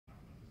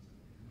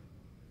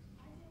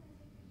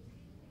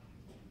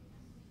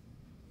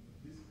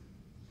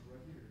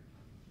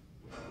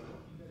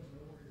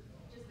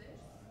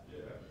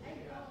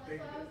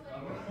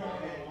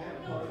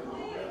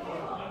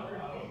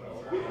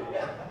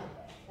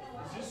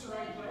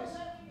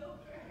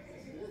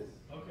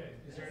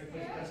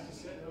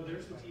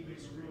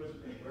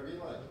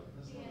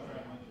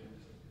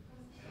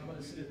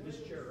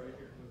this chair right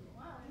here.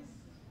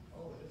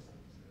 Oh,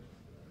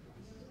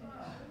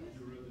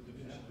 you were at the Da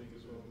Vinci thing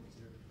as well.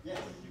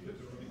 Yes. You get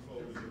the running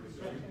forward.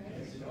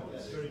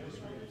 It's very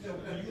discreet. So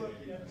were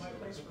you at my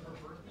place for her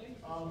birthday?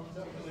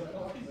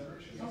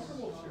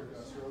 Comfortable here,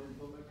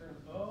 filmmaker.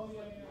 Oh, yeah,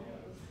 yeah,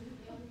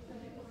 yeah.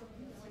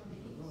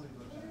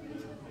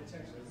 It's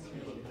actually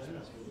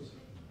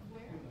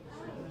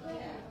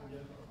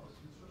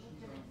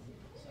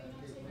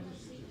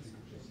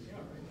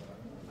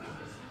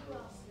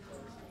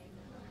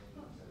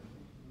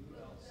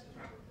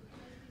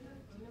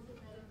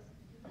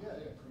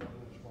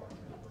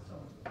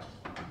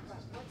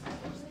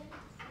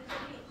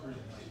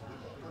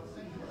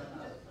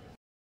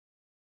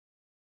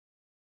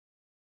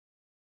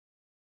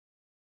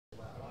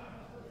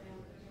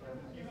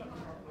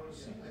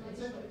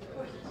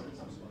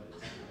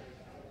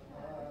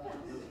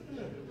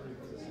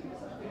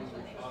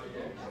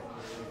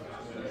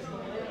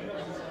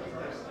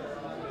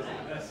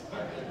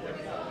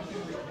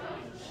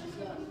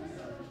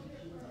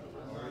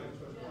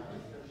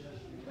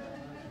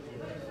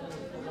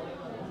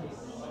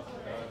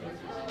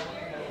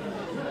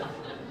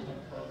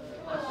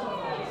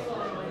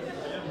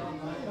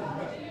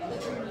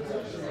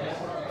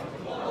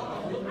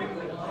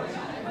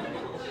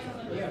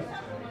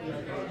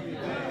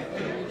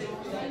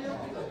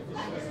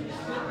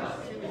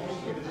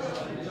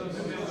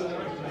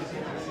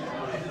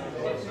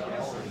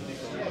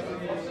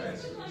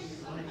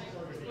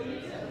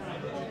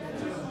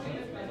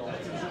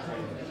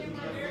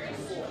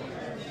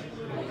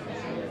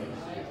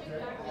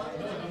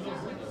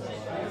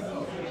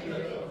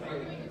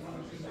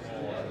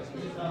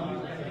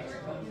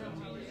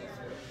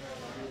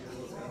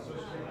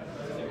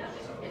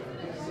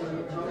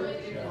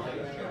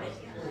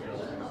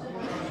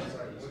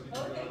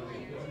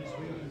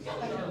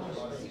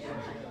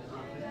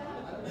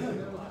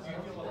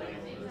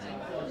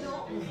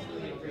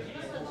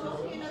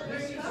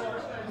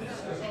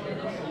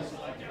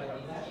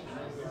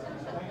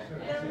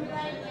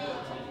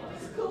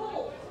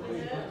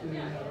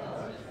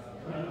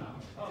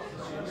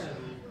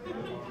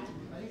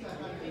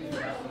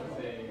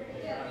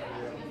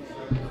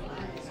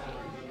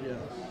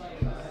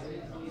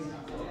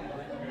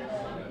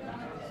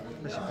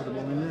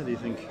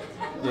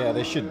Yeah,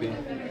 they should be.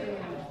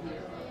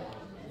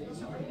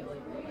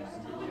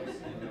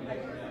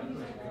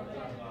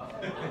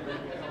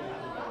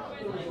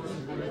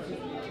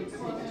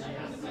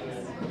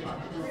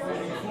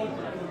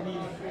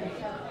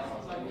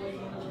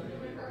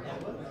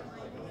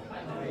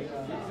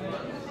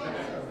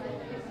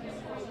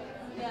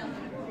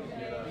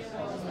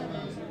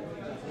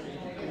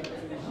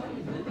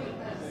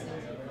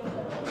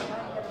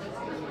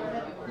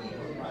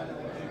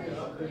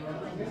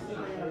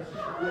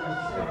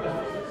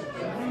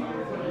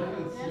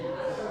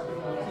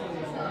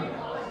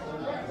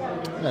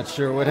 Not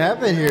sure what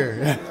happened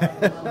here.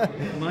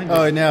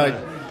 Oh,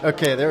 no.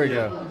 Okay, there we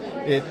go.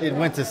 It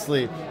went to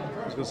sleep.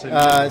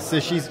 So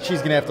she's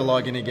gonna have to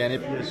log in again.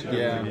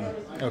 Yeah.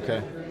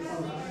 Okay.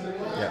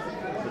 Yeah.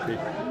 Okay.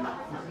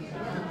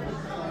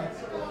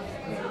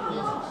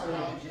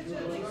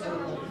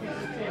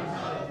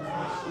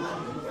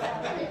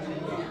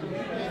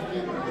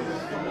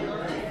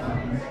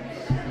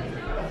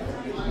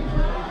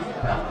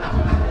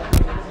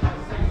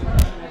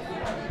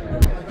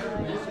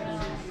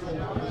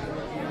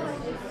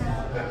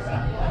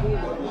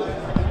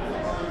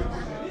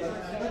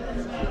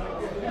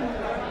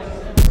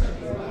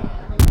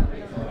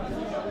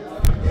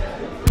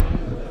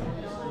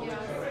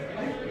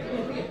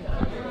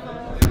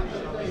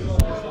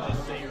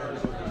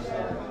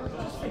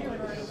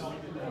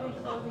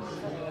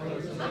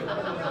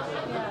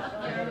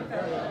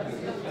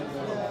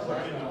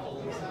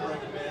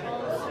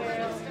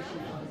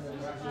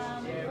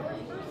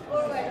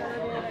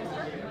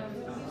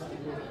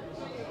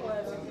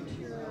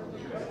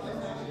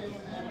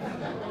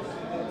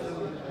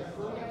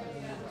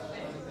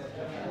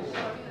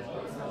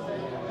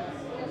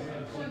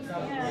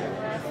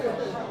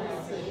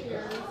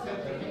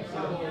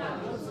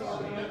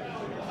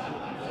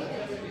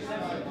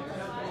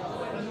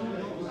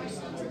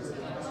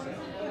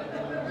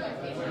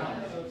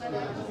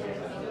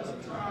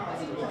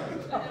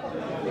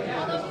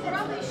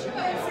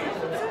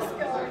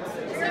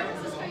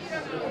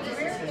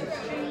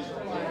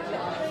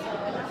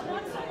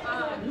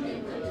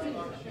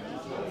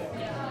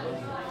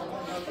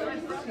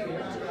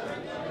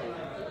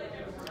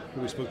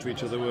 We spoke to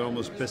each other, we're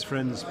almost best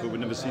friends, but we've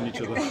never seen each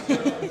other. Is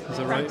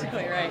that right?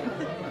 Practically right.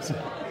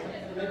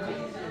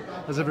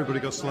 Has everybody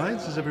got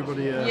slides? Has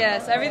everybody...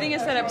 Yes, everything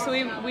is set up. So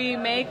we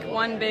make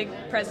one big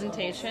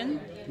presentation,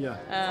 yeah.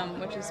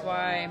 Which is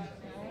why...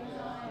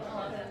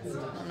 I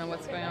don't know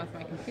what's going on with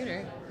my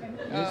computer.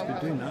 It's been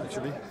doing that,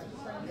 actually.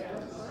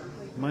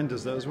 Mine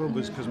does that as well, but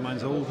it's because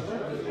mine's old.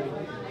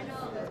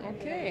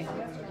 Okay.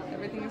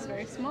 Everything is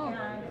very small.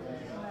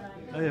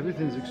 Hey,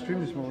 everything's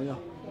extremely small, yeah.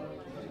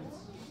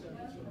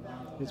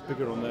 It's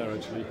bigger on there,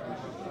 actually.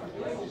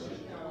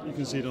 You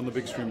can see it on the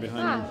big screen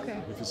behind you,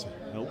 okay. if it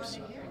helps.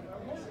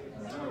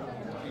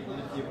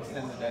 if you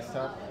extend the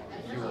desktop,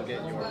 you will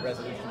get your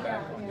resolution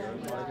back on your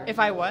monitor. If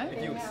I what?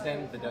 If you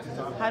extend the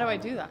desktop. How do I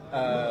do that?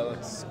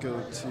 Let's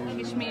go to...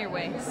 Teach me your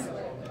ways.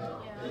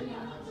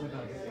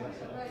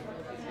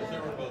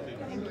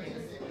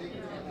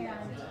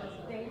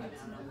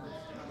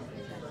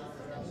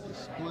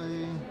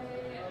 Display.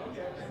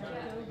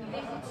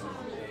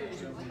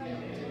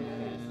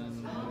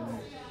 And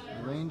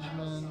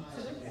arrangement.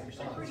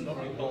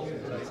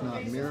 That's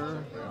not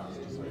mirror.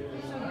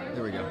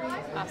 There we go.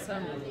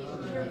 Awesome.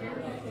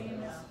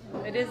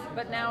 It is,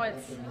 but now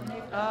it's.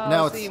 Oh,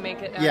 Now so it's, you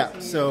make it. yeah,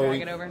 so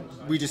drag it over.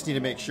 we just need to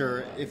make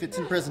sure if it's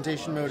in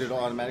presentation mode, it'll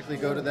automatically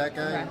go to that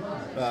guy.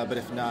 Okay. But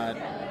if not,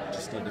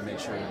 just need to make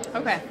sure.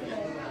 Okay.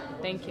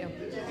 Thank you.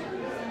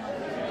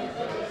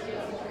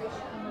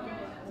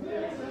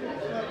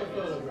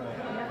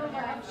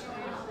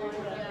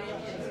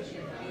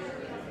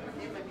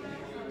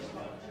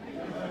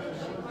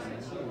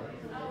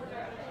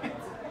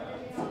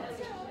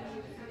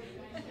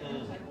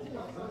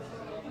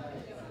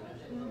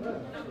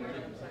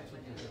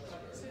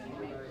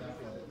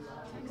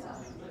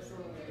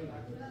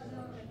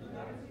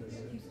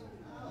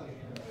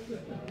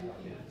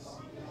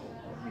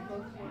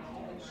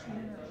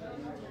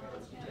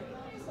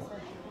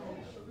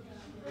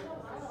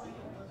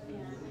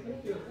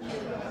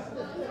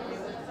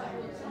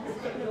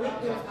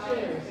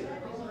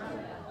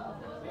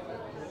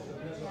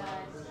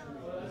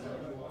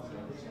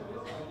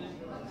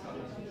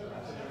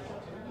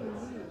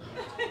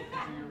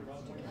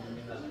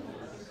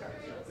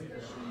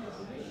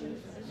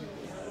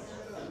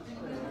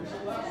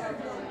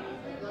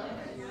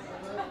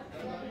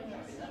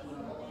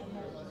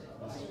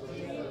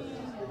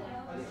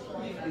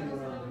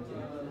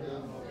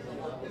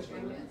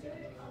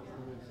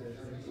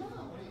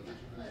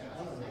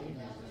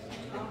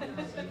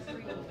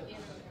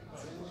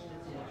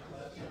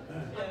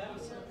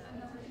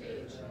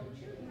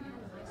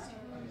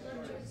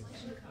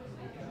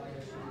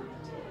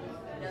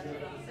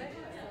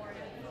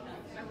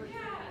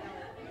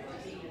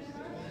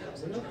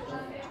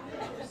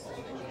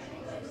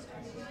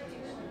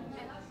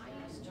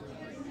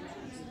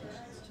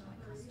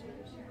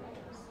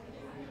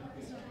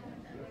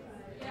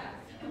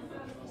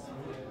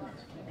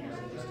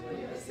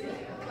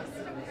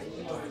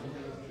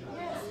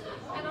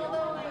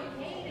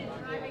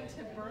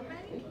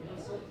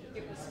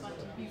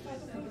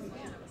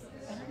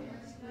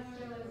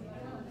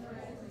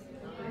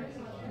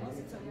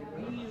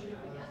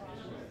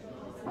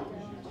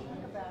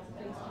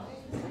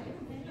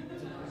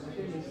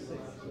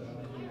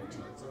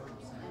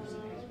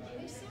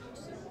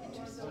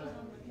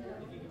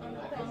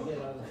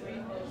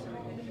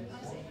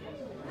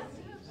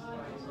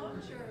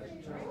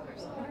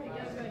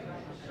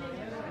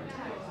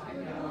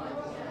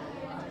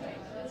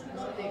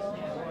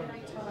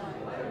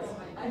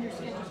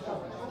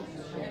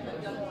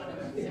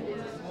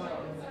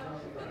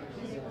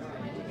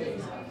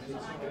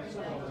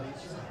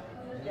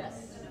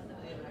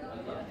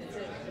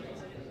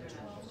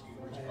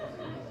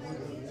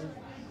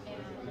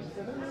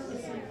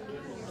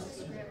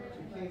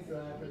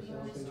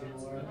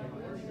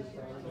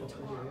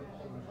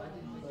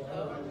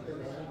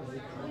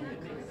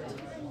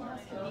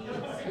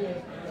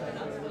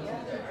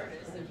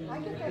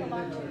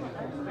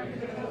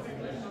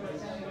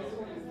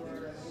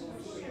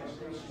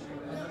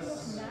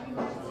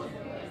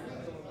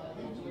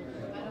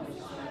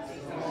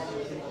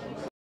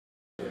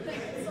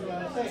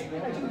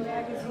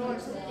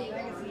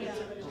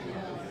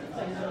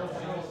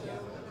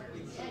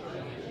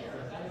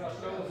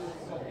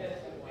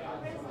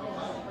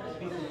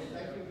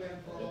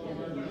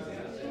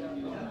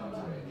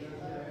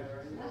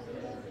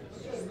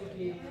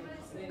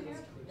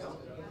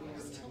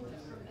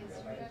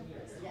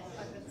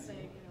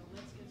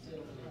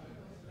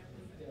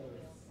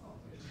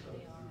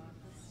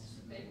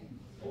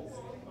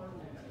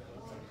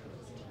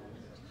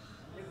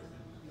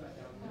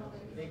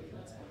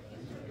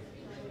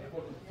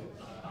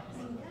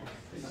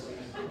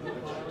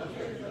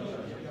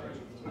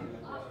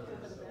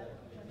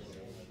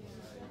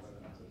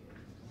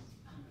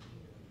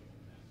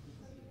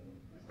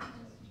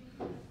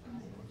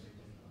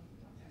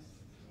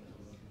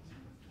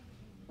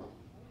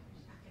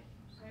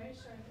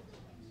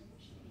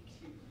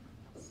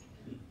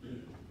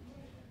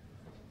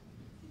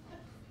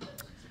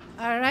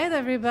 All right,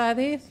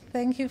 everybody.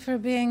 Thank you for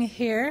being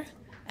here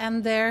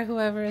and there,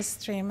 whoever is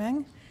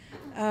streaming.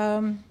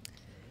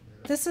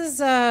 This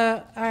is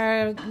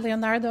our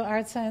Leonardo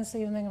Art Science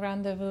Evening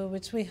Rendezvous,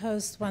 which we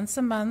host once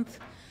a month.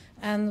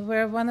 And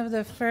we're one of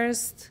the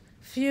first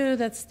few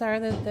that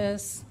started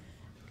this,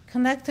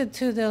 connected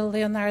to the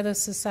Leonardo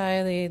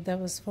Society that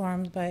was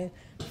formed by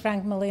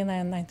Frank Molina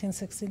in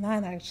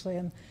 1969, actually,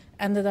 and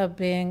ended up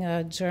being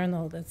a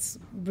journal that's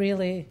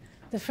really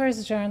the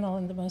first journal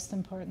and the most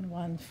important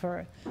one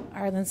for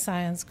art and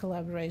science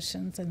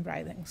collaborations and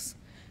writings.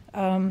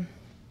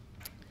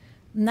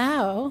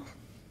 Now,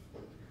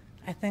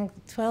 I think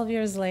 12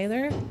 years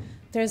later,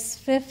 there's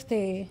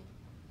 50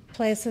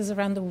 places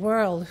around the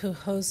world who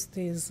host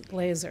these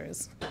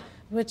lasers,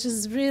 which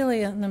is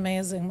really an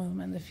amazing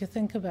moment if you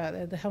think about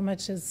it, how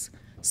much is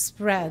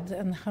spread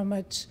and how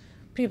much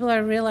people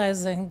are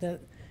realizing that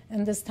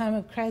in this time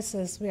of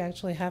crisis, we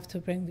actually have to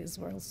bring these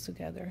worlds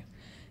together.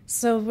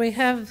 So we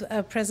have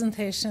a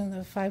presentation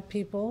of 5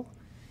 people.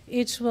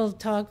 Each will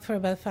talk for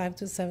about 5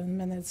 to 7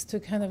 minutes to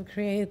kind of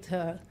create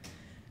a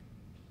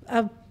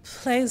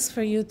place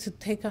for you to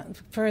take on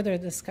further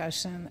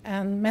discussion.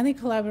 And many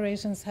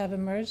collaborations have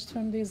emerged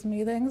from these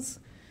meetings.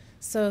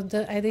 So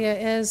the idea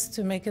is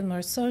to make it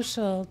more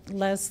social,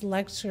 less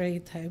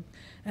lecture-y type,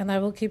 and I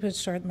will keep it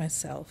short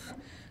myself.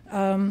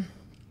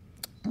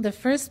 The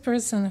first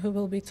person who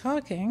will be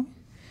talking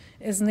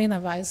is Nina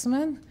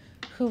Weissman,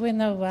 who we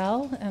know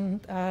well,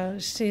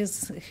 and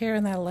she's here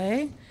in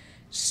LA.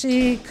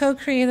 She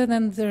co-created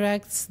and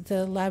directs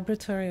the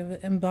Laboratory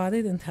of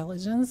Embodied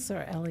Intelligence,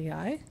 or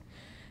LEI.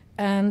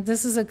 And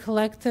this is a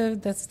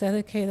collective that's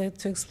dedicated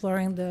to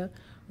exploring the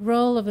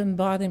role of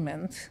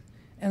embodiment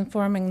in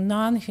forming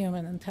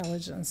non-human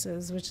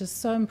intelligences, which is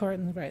so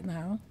important right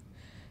now.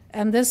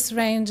 And this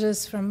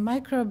ranges from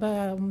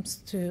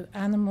microbiomes to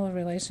animal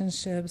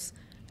relationships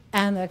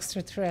and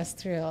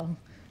extraterrestrial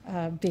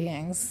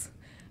beings.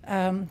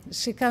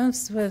 She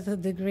comes with a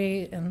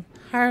degree in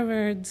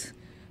Harvard,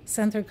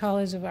 Center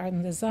College of Art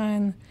and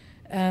Design,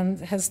 and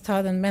has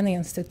taught in many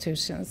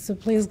institutions. So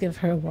please give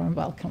her a warm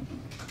welcome.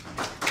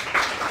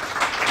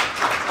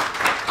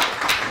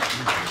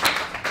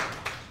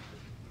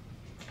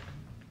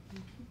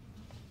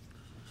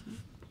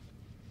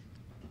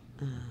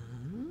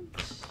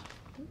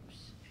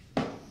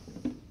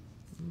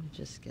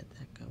 Just get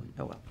that going.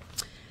 Oh, well.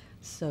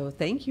 So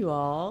thank you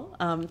all.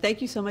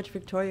 Thank you so much,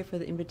 Victoria, for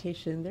the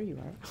invitation. There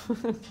you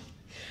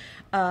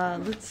are.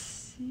 Let's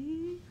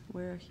see.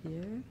 We're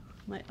here.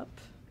 Am I up?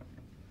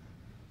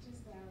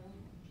 Just down.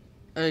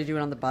 Oh, you do it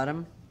on the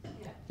bottom?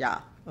 Yeah. Yeah.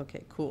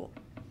 Okay, cool.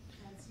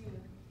 That's you.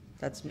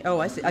 That's me. Oh,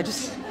 I see. I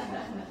just...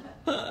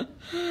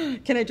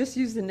 Can I just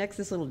use the next?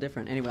 It's a little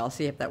different. Anyway, I'll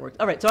see if that works.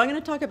 All right, so I'm going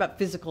to talk about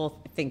physical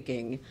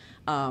thinking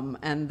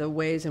and the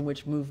ways in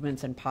which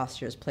movements and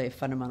postures play a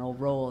fundamental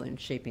role in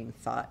shaping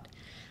thought.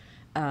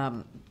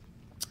 I'm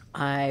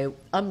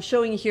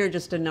showing here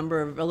just a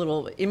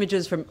little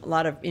images from a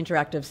lot of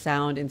interactive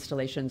sound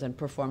installations and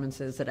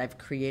performances that I've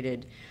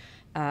created.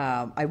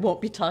 I won't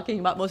be talking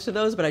about most of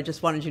those, but I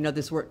just wanted you to know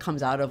this work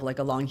comes out of like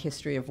a long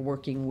history of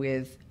working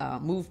with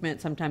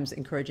movement, sometimes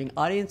encouraging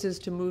audiences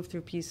to move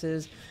through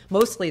pieces,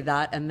 mostly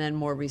that, and then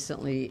more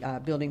recently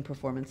building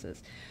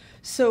performances.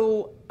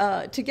 So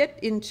to get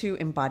into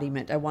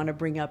embodiment, I want to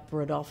bring up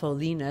Rodolfo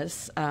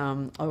Linas,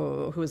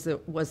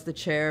 who was the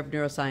chair of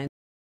neuroscience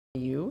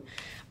at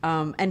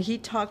UCLA. And he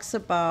talks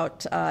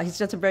about, he's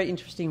done some very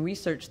interesting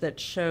research that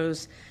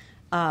shows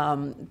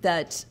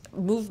that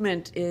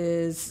movement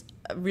is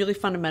really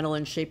fundamental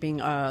in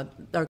shaping our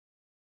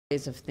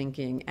ways of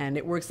thinking, and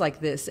it works like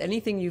this.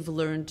 Anything you've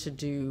learned to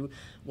do,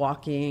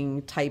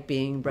 walking,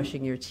 typing,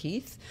 brushing your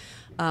teeth,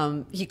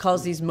 he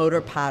calls these motor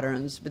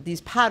patterns, but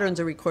these patterns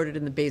are recorded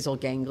in the basal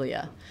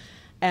ganglia.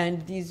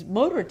 And these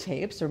motor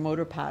tapes or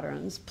motor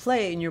patterns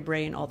play in your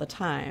brain all the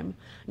time.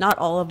 Not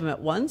all of them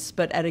at once,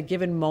 but at a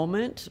given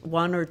moment,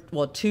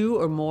 two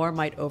or more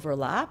might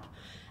overlap.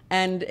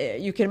 And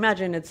you can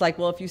imagine it's like,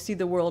 well, if you see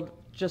the world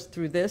just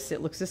through this,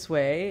 it looks this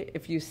way.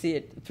 If you see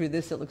it through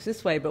this, it looks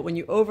this way. But when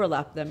you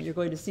overlap them, you're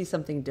going to see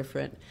something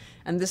different.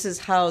 And this is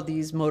how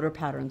these motor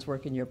patterns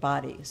work in your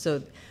body.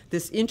 So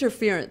this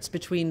interference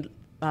between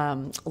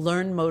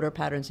learned motor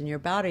patterns in your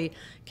body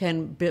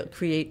can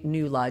create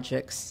new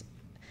logics.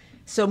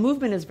 So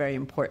movement is very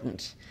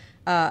important.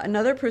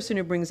 Another person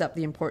who brings up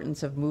the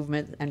importance of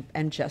movement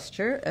and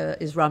gesture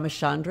is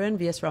Ramachandran,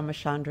 V.S.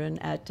 Ramachandran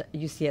at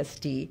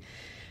UCSD.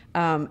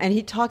 And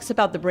he talks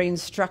about the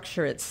brain's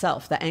structure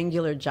itself, the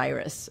angular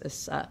gyrus,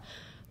 this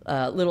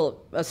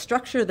a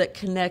structure that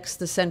connects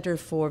the center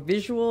for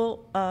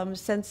visual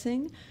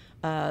sensing,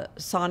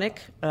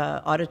 sonic,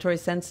 auditory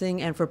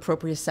sensing, and for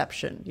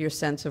proprioception, your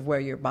sense of where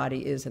your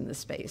body is in the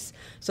space.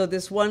 So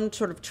this one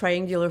sort of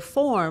triangular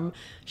form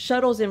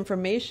shuttles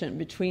information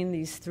between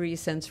these 3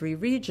 sensory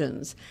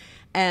regions.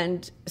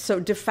 And so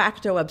de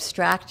facto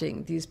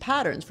abstracting these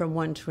patterns from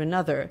one to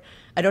another.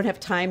 I don't have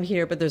time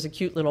here, but there's a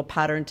cute little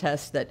pattern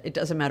test that it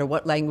doesn't matter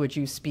what language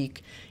you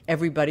speak,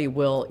 everybody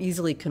will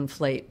easily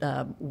conflate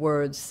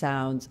words,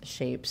 sounds,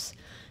 shapes,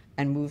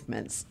 and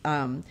movements.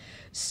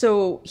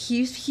 So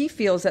he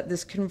feels that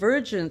this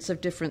convergence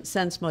of different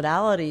sense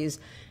modalities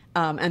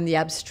and the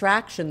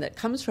abstraction that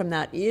comes from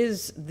that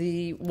is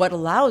what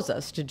allows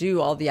us to do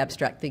all the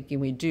abstract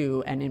thinking we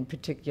do, and in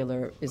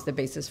particular is the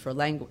basis for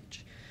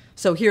language.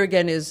 So here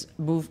again is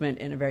movement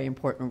in a very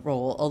important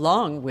role,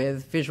 along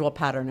with visual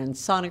pattern and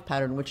sonic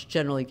pattern, which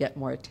generally get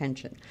more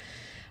attention.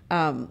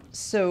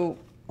 So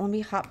let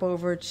me hop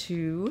over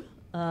to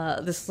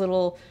this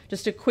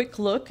just a quick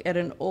look at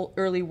an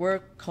early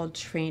work called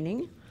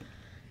Training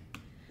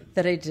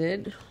that I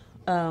did.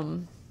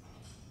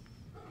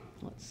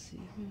 let's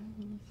see,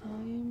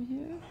 volume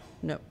here.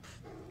 Nope.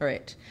 All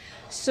right.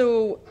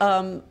 So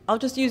I'll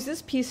just use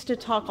this piece to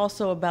talk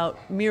also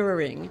about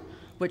mirroring,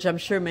 which I'm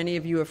sure many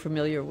of you are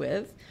familiar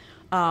with.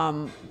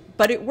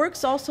 But it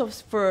works also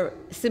for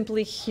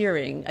simply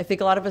hearing. I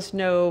think a lot of us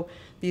know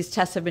these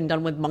tests have been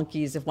done with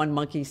monkeys. If one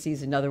monkey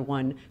sees another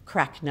one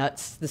crack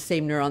nuts, the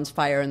same neurons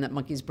fire in that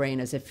monkey's brain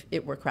as if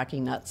it were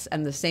cracking nuts,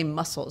 and the same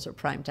muscles are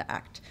primed to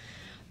act.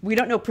 We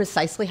don't know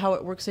precisely how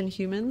it works in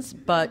humans,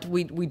 but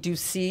we do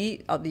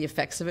see the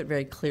effects of it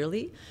very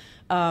clearly.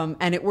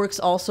 And it works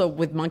also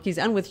with monkeys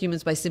and with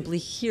humans by simply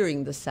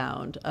hearing the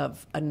sound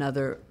of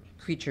another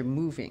creature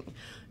moving.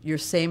 Your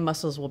same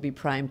muscles will be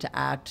primed to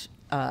act,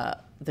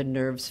 the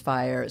nerves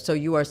fire. So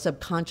you are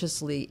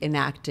subconsciously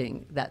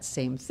enacting that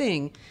same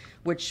thing,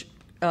 which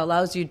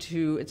allows you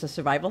to, it's a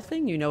survival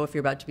thing, you know if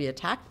you're about to be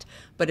attacked,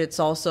 but it's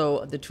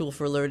also the tool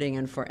for learning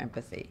and for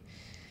empathy.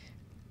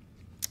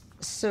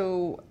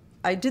 So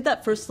I did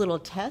that first little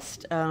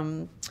test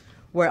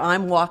where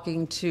I'm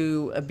walking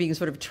to being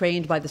sort of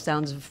trained by the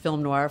sounds of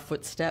film noir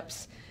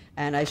footsteps.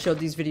 And I showed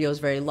these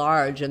videos very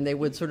large, and they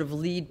would sort of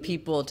lead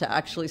people to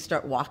actually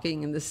start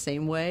walking in the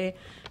same way.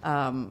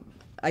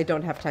 I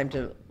don't have time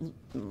to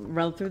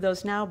run through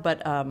those now,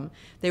 but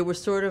they were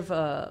sort of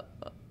a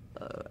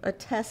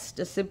test,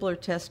 a simpler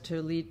test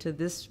to lead to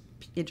this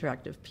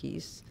interactive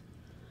piece,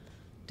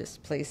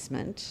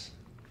 displacement.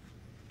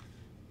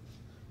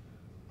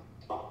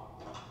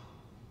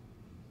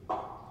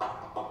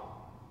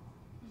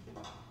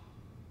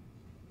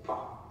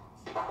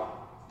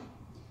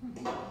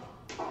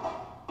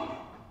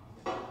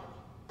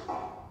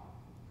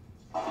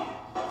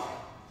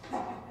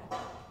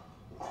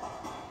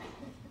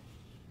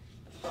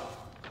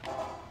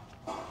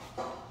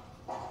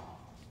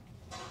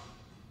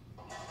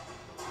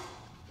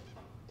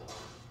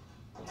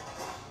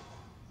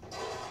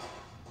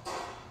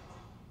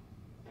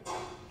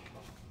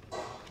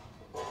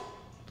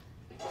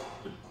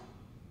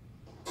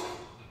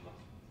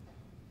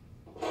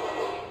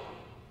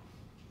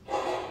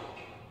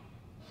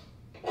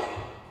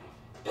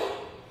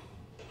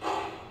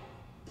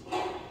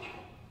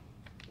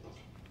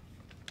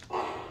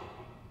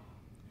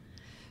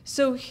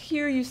 So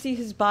here you see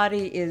his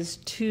body is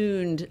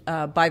tuned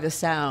by the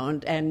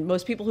sound, and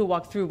most people who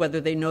walk through,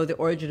 whether they know the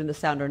origin of the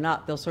sound or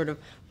not, they'll sort of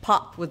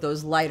pop with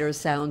those lighter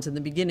sounds in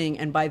the beginning,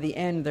 and by the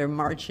end they're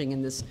marching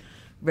in this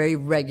very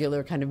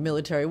regular kind of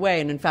military way.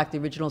 And in fact, the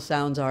original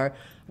sounds are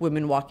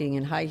women walking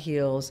in high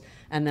heels,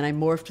 and then I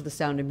morphed the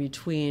sound in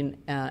between,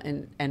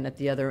 and at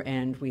the other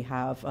end we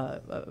have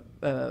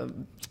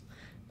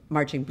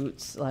marching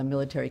boots,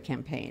 military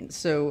campaign.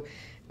 So.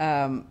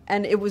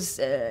 And it was,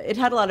 it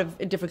had a lot of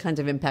different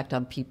kinds of impact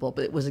on people,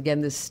 but it was, again,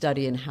 this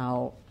study in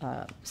how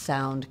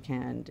sound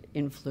can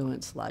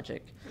influence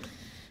logic.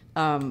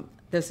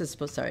 This is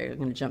supposed, sorry, I'm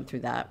going to jump through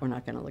that. We're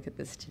not going to look at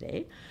this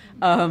today.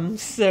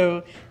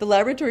 So the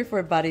Laboratory for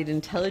Embodied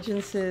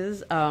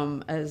Intelligences,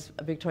 as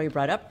Victoria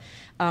brought up,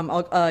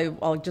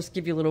 I'll just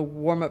give you a little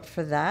warm-up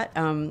for that.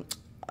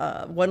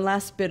 One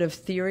last bit of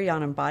theory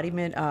on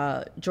embodiment.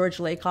 George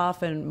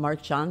Lakoff and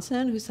Mark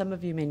Johnson, who some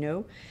of you may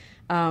know,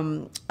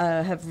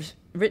 have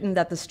written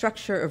that the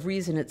structure of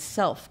reason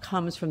itself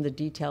comes from the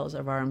details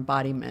of our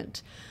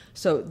embodiment.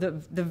 So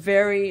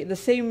the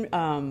same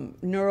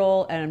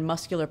neural and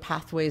muscular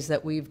pathways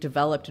that we've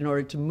developed in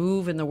order to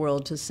move in the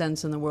world, to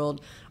sense in the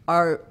world,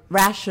 are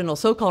rational,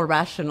 so-called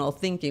rational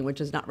thinking, which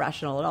is not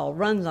rational at all,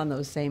 runs on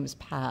those same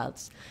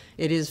paths.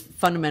 It is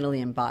fundamentally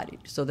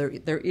embodied. So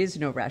there is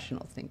no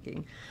rational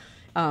thinking.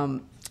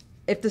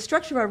 If the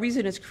structure of our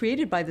reason is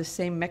created by the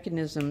same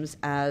mechanisms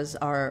as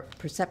our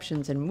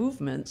perceptions and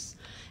movements,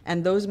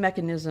 and those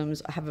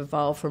mechanisms have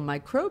evolved from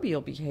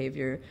microbial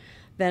behavior,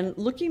 then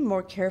looking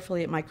more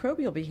carefully at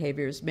microbial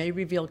behaviors may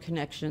reveal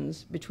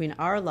connections between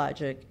our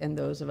logic and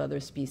those of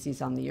other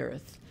species on the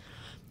Earth.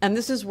 And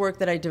this is work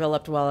that I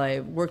developed while I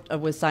worked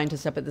with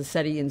scientists up at the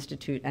SETI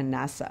Institute and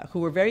NASA, who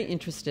were very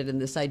interested in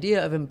this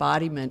idea of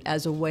embodiment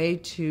as a way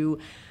to,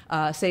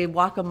 say,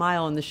 walk a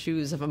mile in the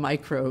shoes of a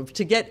microbe,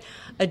 to get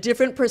a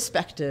different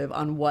perspective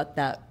on what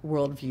that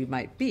worldview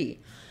might be.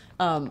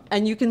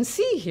 And you can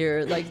see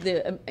here, like,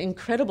 the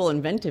incredible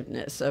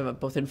inventiveness of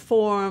both in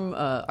form,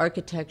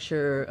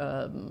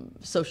 architecture,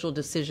 social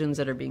decisions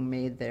that are being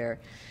made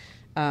there.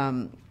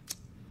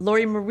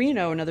 Lori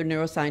Marino, another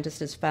neuroscientist,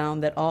 has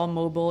found that all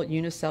mobile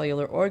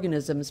unicellular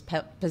organisms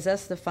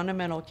possess the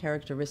fundamental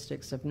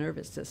characteristics of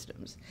nervous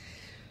systems.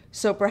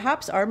 So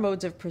perhaps our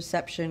modes of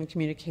perception,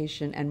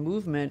 communication, and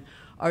movement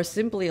are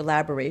simply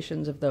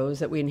elaborations of those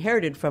that we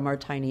inherited from our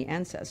tiny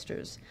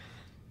ancestors.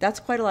 That's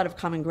quite a lot of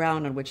common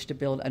ground on which to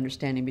build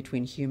understanding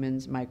between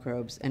humans,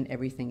 microbes, and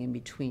everything in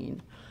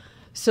between.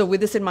 So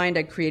with this in mind,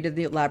 I created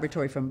the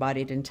Laboratory for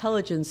Embodied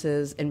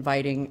Intelligences,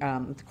 inviting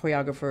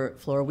choreographer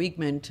Flora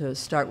Wiegman to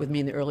start with me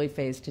in the early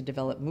phase to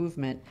develop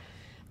movement.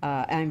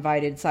 I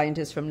invited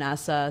scientists from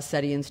NASA,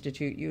 SETI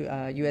Institute,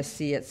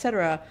 USC, et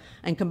cetera,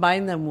 and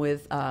combined them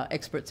with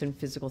experts in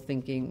physical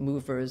thinking,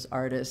 movers,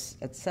 artists,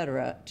 et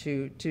cetera,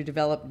 to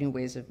develop new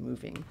ways of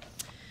moving.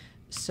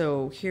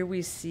 So here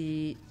we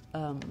see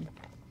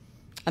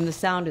And the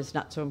sound is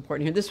not so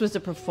important here. This was a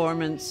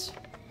performance.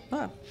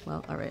 Oh,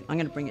 well, all right. I'm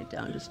going to bring it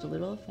down just a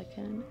little if I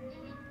can.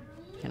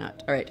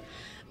 Cannot. All right.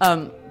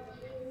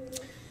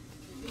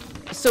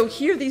 So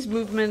here these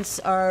movements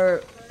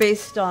are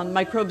based on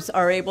microbes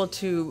are able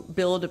to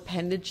build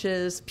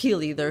appendages,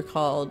 pili they're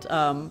called.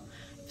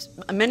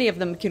 Many of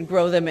them can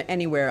grow them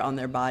anywhere on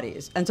their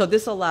bodies. And so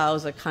this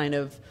allows a kind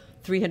of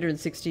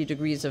 360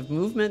 degrees of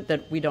movement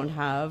that we don't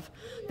have.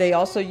 They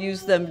also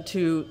use them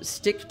to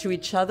stick to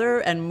each other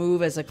and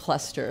move as a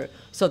cluster.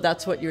 So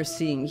that's what you're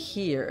seeing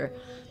here,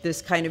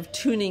 this kind of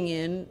tuning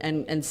in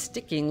and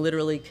sticking,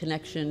 literally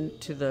connection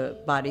to the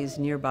bodies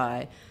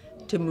nearby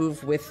to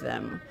move with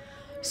them.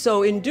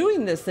 So in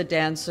doing this, the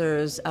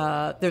dancers,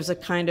 there's a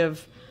kind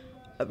of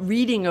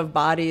reading of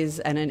bodies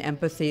and an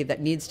empathy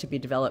that needs to be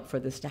developed for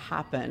this to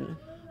happen.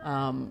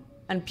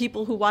 And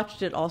people who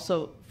watched it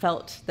also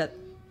felt that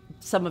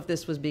some of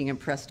this was being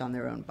impressed on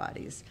their own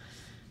bodies.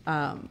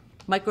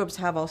 Microbes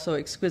have also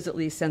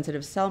exquisitely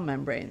sensitive cell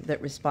membrane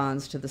that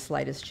responds to the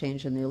slightest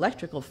change in the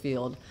electrical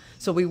field.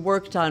 So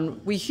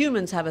we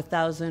humans have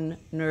 1,000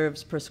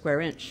 nerves per square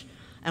inch,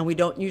 and we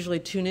don't usually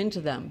tune into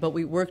them, but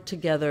we worked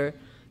together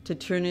to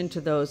tune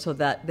into those so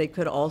that they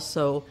could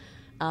also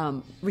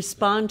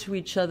respond to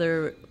each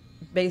other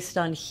based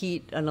on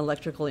heat and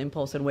electrical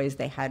impulse in ways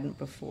they hadn't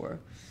before.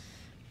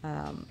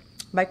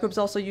 Microbes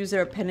also use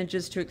their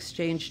appendages to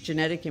exchange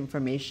genetic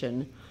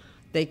information.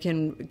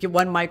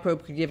 One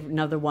microbe could give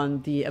another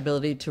one the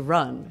ability to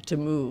run, to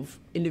move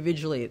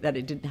individually that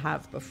it didn't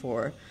have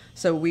before.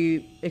 So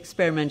we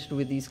experimented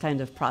with these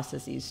kinds of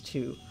processes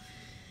too.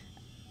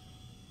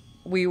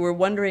 We were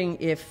wondering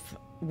if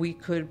we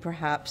could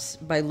perhaps,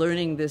 by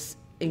learning this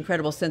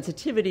incredible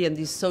sensitivity and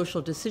these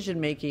social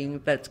decision-making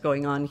that's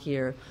going on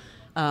here,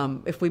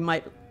 if we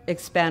might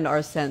expand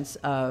our sense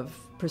of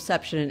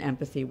perception and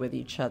empathy with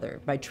each other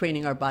by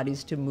training our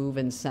bodies to move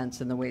and sense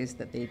in the ways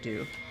that they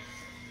do.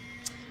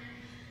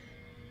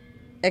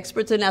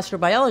 Experts in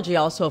astrobiology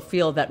also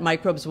feel that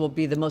microbes will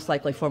be the most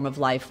likely form of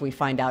life we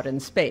find out in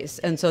space.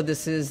 And so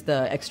this is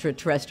the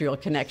extraterrestrial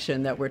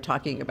connection that we're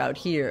talking about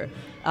here.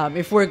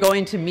 If we're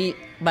going to meet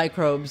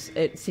microbes,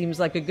 it seems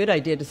like a good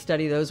idea to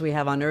study those we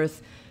have on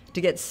Earth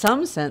to get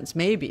some sense,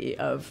 maybe,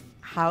 of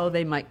how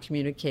they might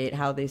communicate,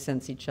 how they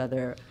sense each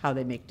other, how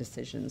they make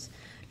decisions.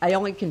 I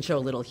only can show a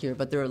little here,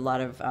 but there are a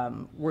lot of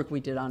work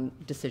we did on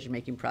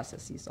decision-making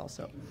processes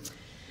also.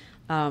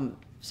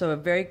 So a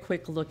very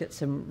quick look at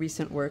some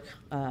recent work,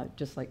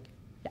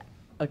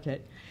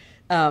 okay.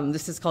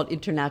 This is called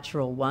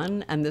Internatural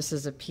 1, and this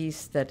is a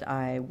piece that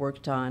I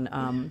worked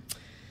on,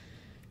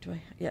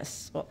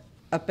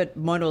 up at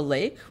Mono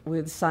Lake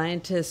with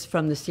scientists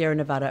from the Sierra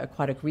Nevada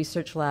Aquatic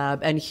Research Lab.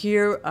 And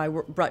here I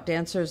brought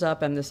dancers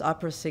up and this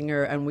opera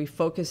singer, and we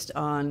focused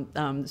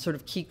on sort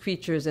of key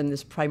creatures in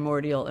this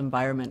primordial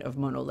environment of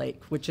Mono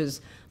Lake, which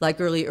is like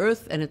early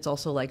Earth, and it's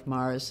also like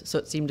Mars. So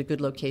it seemed a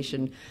good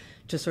location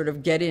to sort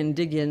of get in,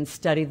 dig in,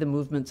 study the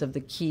movements of the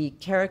key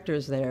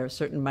characters there,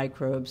 certain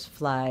microbes,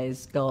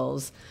 flies,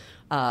 gulls,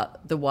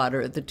 the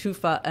water, the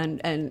tufa,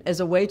 and as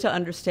a way to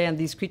understand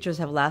these creatures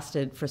have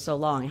lasted for so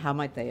long, how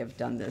might they have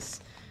done this?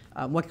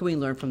 What can we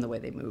learn from the way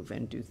they move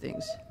and do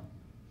things?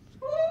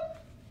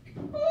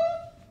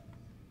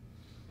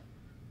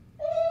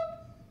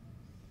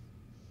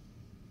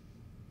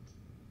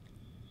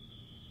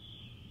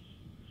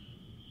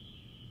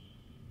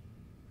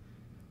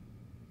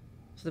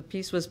 So the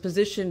piece was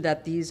positioned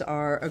that these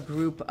are a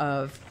group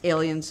of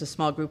aliens, a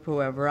small group who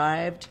have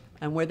arrived,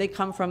 and where they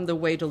come from, the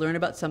way to learn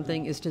about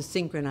something is to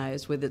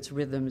synchronize with its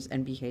rhythms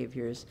and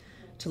behaviors,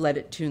 to let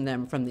it tune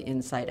them from the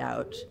inside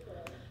out.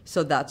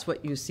 So that's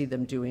what you see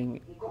them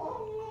doing.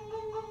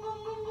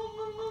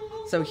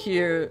 So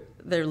here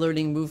they're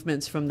learning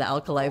movements from the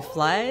alkali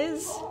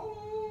flies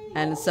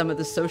and some of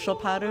the social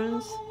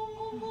patterns.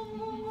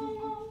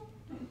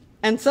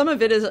 And some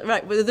of it is,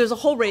 right, there's a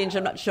whole range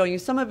I'm not showing you.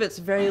 Some of it's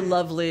very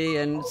lovely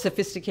and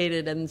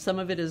sophisticated, and some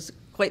of it is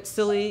quite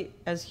silly,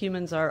 as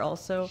humans are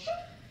also.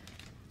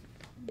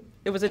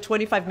 It was a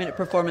 25-minute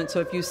performance,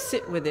 so if you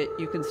sit with it,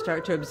 you can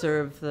start to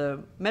observe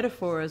the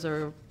metaphors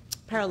or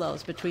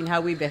parallels between how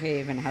we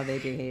behave and how they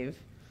behave.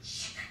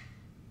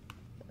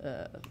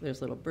 There's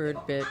a little bird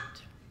bit.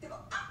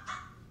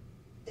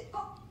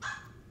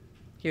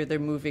 Here they're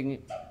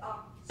moving.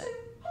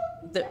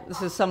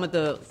 This is some of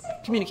the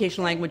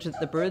communication language that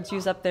the birds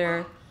use up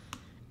there.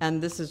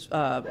 And this is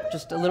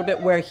just a little bit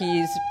where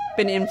he's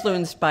been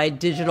influenced by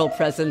digital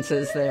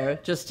presences there,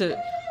 just to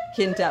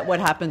hint at what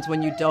happens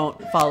when you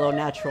don't follow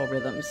natural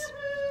rhythms.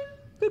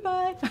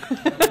 Goodbye.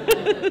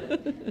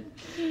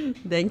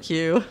 Thank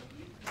you.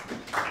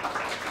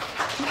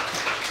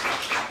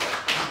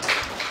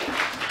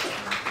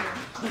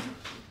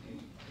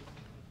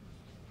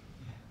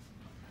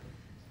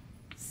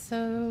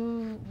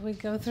 So we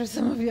go through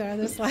some of your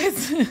other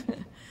slides.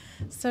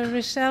 So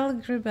Rochelle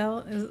Gribble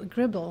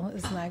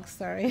is next,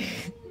 sorry.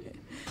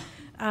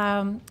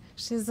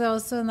 She's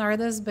also an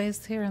artist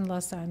based here in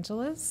Los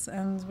Angeles,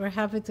 and we're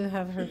happy to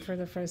have her for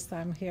the first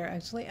time here.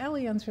 Actually,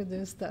 Ellie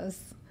introduced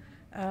us.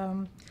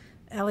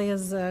 Ellie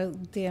is a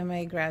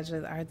DMA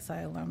graduate,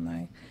 ArtSci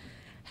alumni.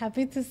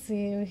 Happy to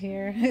see you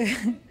here.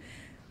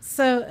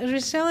 So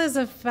Rochelle is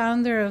a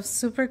founder of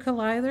Super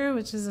Collider,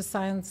 which is a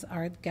science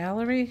art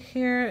gallery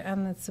here,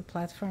 and it's a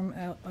platform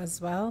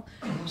as well.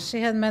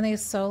 She had many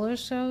solo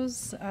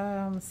shows,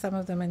 some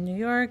of them in New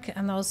York,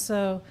 and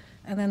also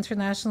an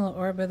international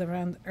orbit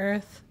around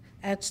Earth,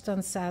 etched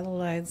on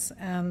satellites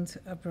and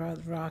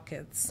aboard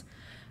rockets.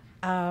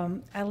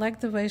 I like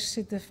the way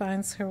she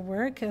defines her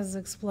work as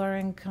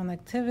exploring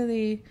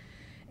connectivity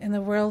in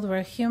a world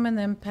where human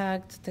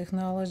impact,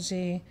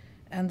 technology,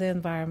 and the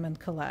environment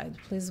collide.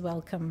 Please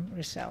welcome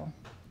Rochelle.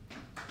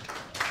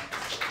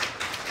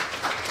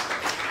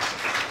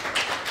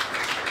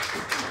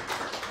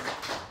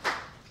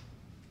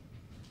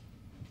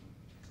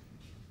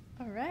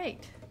 All right.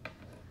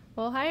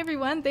 Well, hi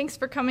everyone. Thanks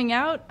for coming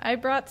out. I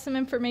brought some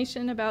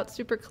information about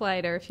Super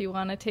Collider if you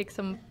want to take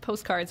some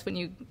postcards when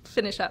you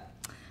finish up.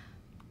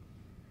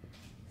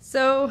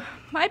 So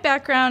my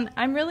background,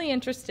 I'm really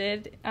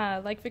interested,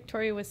 like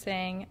Victoria was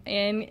saying,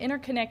 in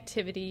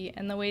interconnectivity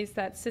and the ways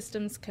that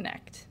systems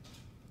connect.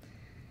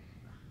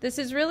 This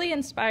is really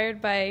inspired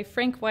by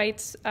Frank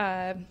White's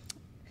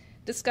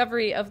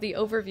discovery of the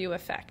overview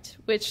effect,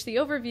 which the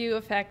overview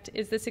effect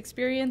is this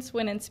experience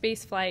when in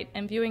spaceflight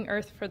and viewing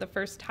Earth for the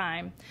first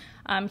time.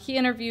 He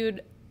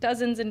interviewed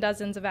dozens and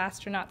dozens of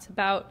astronauts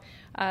about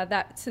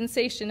that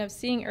sensation of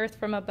seeing Earth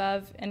from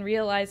above and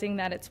realizing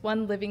that it's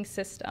one living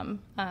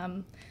system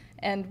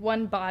and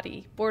one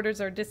body.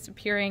 Borders are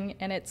disappearing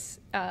and it's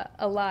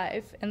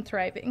alive and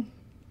thriving.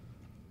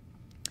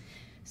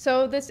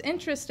 So this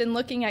interest in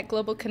looking at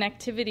global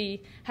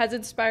connectivity has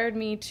inspired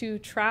me to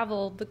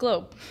travel the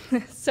globe.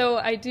 So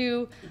I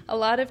do a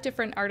lot of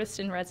different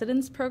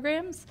artist-in-residence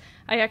programs.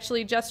 I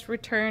actually just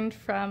returned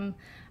from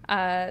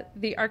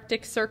the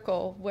Arctic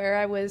Circle, where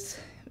I was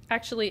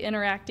actually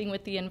interacting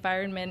with the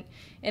environment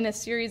in a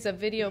series of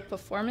video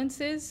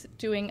performances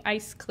doing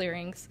ice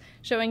clearings,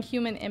 showing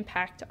human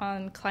impact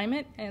on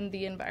climate and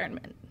the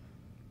environment.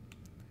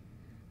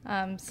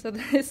 So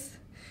this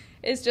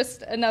is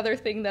just another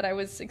thing that I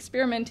was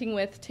experimenting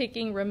with,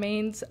 taking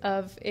remains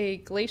of a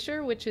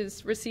glacier, which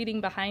is receding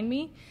behind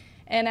me,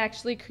 and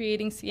actually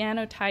creating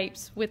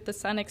cyanotypes with the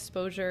sun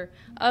exposure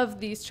of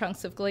these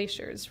chunks of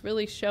glaciers,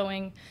 really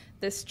showing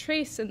this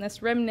trace and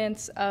this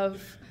remnants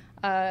of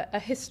a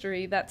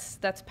history that's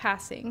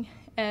passing.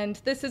 And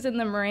this is in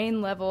the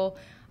moraine level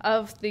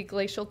of the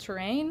glacial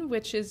terrain,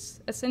 which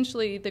is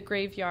essentially the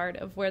graveyard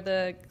of where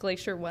the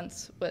glacier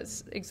once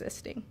was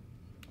existing.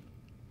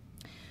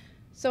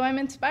 So I'm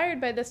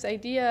inspired by this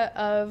idea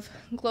of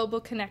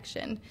global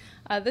connection.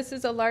 This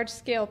is a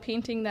large-scale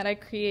painting that I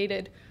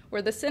created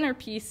where the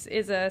centerpiece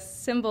is a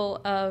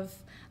symbol of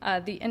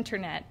the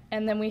internet.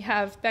 And then we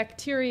have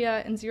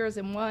bacteria and zeros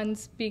and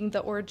ones being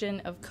the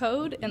origin of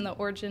code and the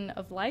origin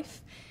of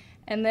life.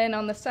 And then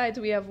on the sides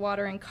we have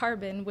water and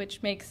carbon,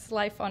 which makes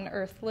life on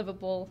Earth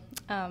livable.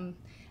 And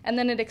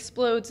then it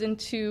explodes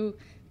into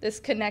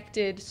this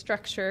connected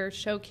structure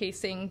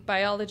showcasing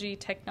biology,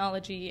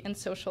 technology, and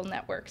social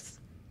networks.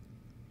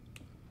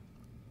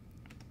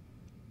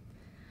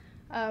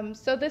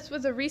 So this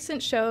was a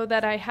recent show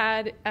that I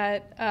had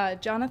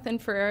at Jonathan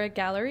Ferreira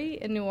Gallery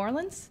in New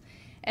Orleans,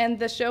 and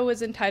the show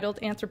was entitled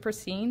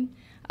Anthropocene,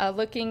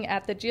 looking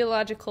at the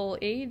geological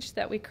age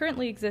that we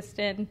currently exist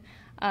in,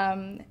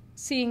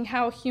 seeing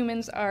how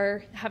humans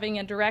are having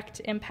a direct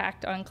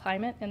impact on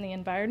climate and the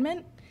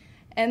environment.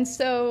 And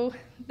so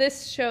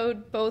this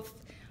showed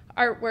both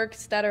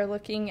artworks that are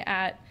looking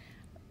at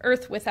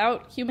Earth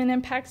without human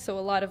impact, so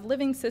a lot of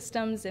living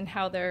systems and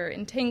how they're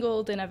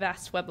entangled in a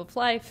vast web of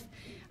life,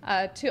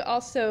 to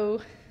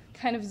also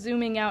kind of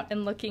zooming out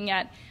and looking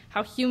at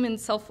how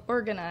humans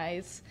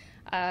self-organize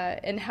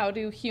and how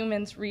do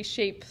humans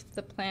reshape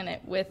the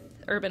planet with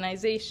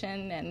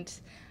urbanization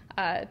and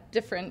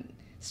different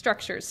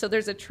structures. So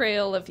there's a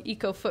trail of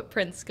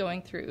eco-footprints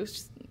going through,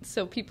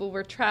 so people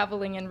were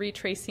traveling and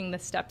retracing the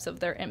steps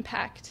of their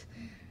impact.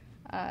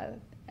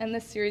 And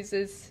this series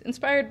is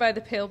inspired by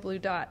the pale blue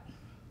dot.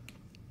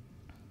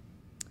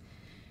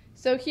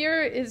 So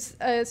here is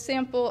a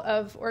sample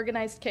of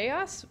organized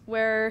chaos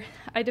where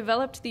I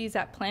developed these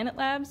at Planet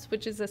Labs,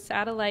 which is a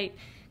satellite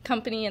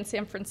company in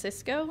San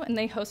Francisco, and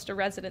they host a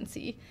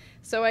residency.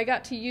 So I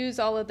got to use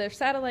all of their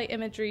satellite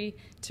imagery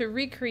to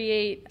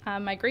recreate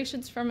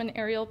migrations from an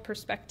aerial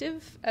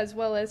perspective, as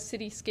well as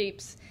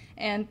cityscapes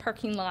and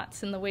parking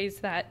lots in the ways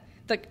that,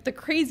 the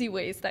crazy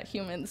ways that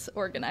humans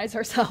organize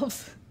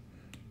ourselves.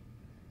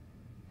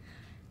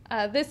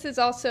 This is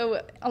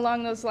also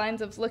along those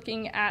lines of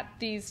looking at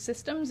these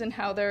systems and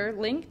how they're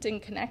linked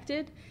and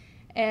connected.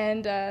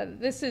 And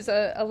this is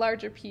a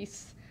larger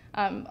piece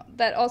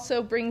that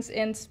also brings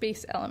in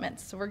space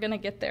elements. So we're going to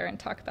get there and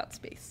talk about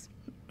space.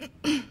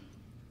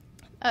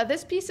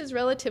 This piece is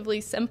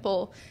relatively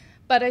simple,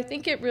 but I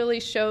think it really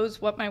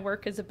shows what my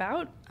work is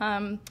about.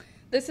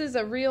 This is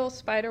a real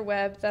spider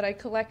web that I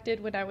collected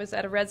when I was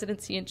at a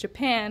residency in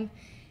Japan.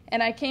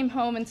 And I came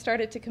home and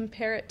started to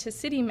compare it to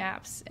city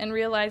maps and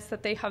realized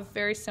that they have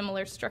very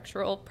similar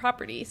structural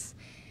properties.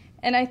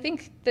 And I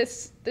think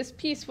this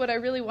piece, what I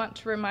really want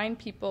to remind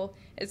people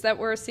is that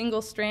we're a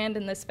single strand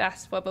in this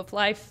vast web of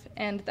life,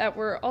 and that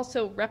we're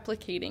also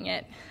replicating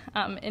it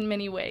in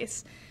many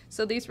ways.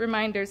 So these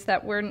reminders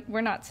that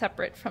we're not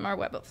separate from our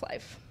web of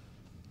life.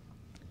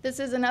 This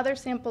is another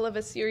sample of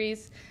a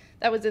series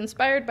that was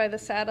inspired by the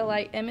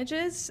satellite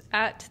images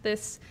at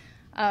this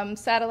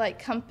satellite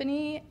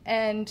company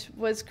and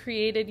was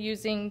created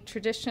using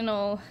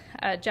traditional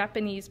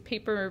Japanese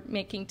paper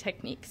making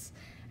techniques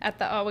at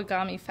the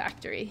Awagami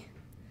factory.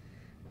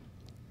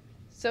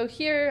 So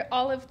here,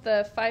 all of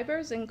the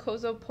fibers and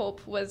kozo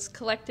pulp was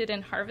collected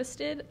and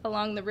harvested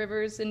along the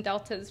rivers and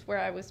deltas where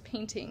I was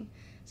painting.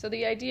 So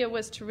the idea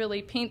was to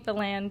really paint the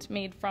land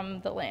made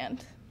from the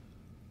land.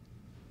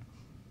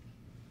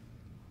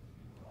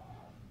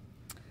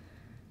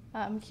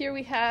 Here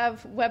we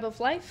have Web of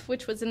Life,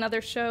 which was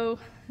another show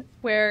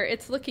where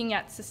it's looking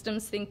at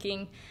systems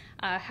thinking,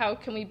 how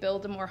can we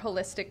build a more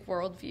holistic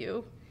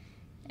worldview,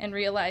 and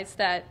realize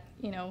that,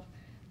 you know,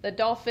 the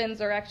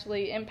dolphins are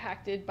actually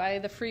impacted by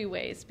the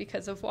freeways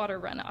because of water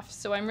runoff.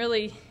 So I'm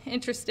really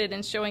interested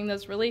in showing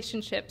those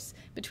relationships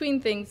between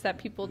things that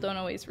people don't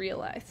always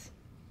realize.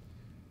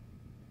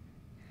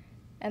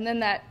 And then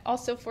that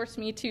also forced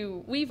me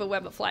to weave a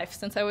web of life.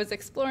 Since I was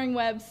exploring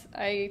webs,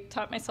 I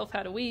taught myself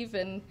how to weave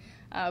and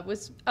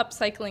was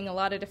upcycling a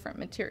lot of different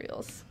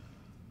materials.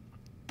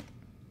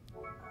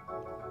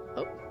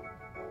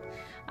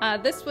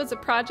 This was a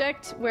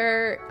project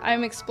where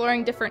I'm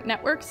exploring different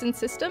networks and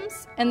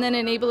systems and then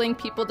enabling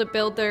people to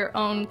build their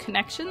own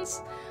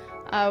connections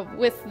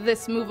with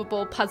this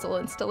movable puzzle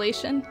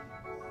installation.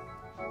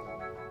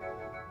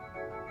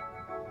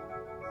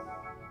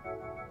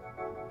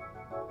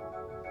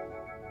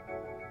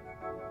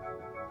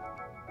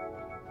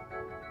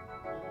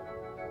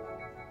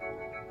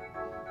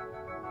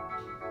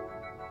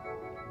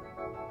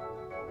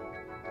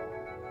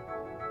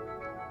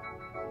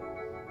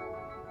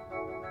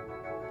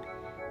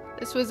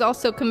 This was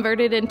also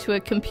converted into a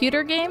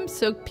computer game,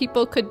 so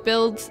people could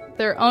build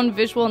their own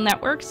visual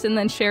networks and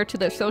then share to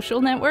their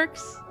social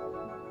networks.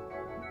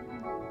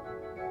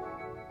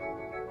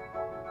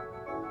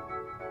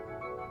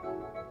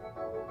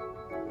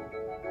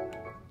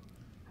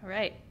 All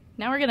right,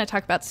 now we're going to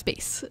talk about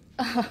space.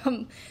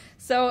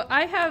 So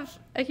I have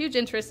a huge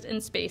interest in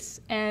space,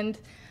 and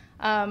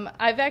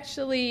I've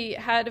actually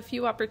had a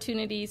few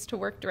opportunities to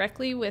work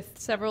directly with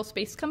several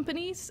space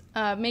companies,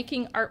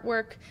 making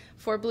artwork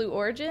for Blue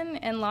Origin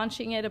and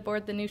launching it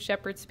aboard the New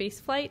Shepard space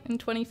flight in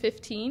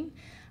 2015.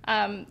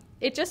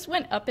 It just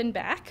went up and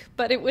back,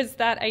 but it was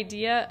that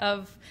idea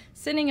of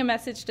sending a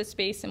message to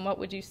space and what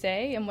would you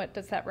say and what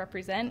does that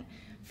represent.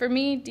 For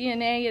me,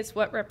 DNA is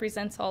what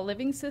represents all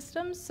living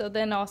systems, so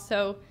then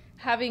also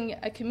having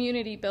a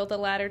community build a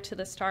ladder to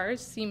the stars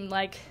seemed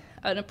like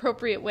an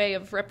appropriate way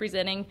of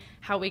representing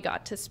how we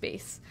got to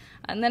space.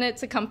 And then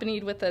it's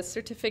accompanied with a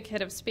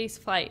certificate of space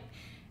flight.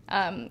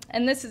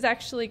 And this is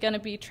actually going to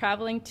be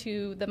traveling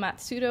to the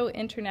Matsudo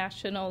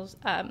International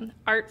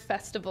Art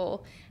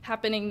Festival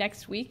happening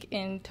next week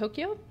in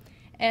Tokyo.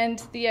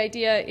 And the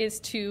idea is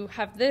to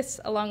have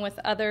this along with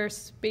other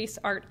space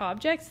art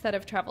objects that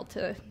have traveled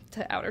to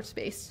outer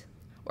space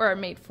or are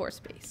made for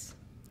space.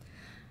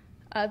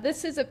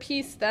 This is a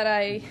piece that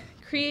I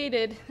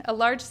created, a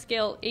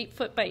large-scale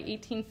 8-foot by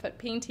 18-foot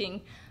painting,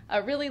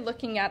 really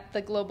looking at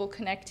the global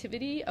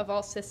connectivity of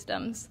all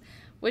systems,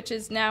 which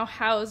is now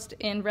housed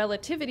in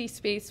Relativity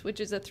Space, which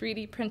is a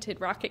 3D printed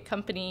rocket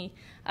company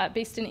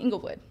based in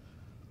Inglewood.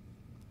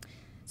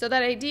 So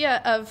that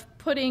idea of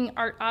putting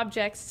art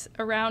objects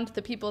around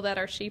the people that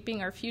are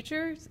shaping our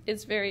futures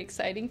is very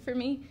exciting for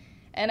me,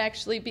 and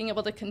actually being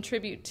able to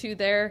contribute to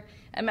their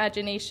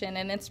imagination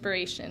and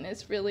inspiration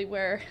is really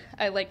where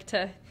I like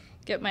to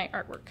get my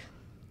artwork.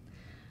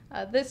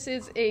 This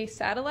is a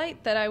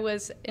satellite that I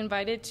was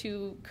invited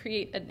to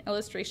create an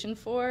illustration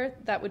for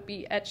that would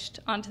be etched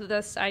onto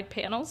the side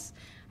panels.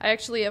 I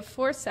actually have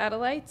 4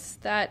 satellites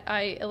that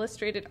I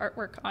illustrated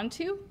artwork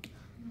onto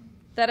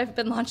that have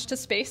been launched to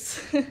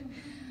space.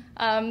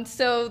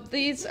 So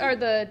these are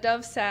the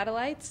Dove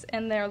satellites,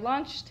 and they're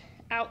launched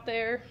out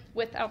there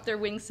without their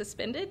wings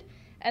suspended.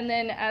 And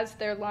then as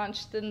they're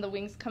launched, then the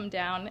wings come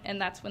down,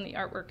 and that's when the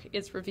artwork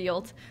is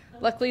revealed.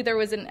 Luckily, there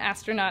was an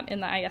astronaut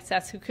in the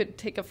ISS who could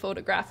take a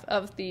photograph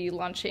of the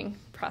launching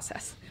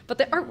process. But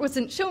the art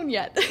wasn't shown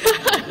yet.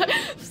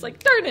 I was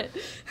like, darn it.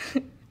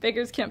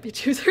 Beggars can't be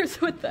choosers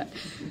with that.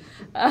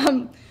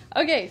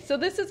 Okay, so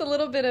this is a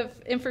little bit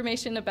of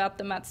information about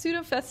the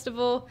Matsudo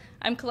Festival.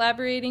 I'm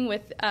collaborating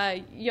with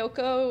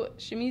Yoko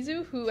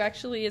Shimizu, who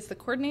actually is the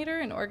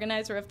coordinator and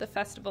organizer of the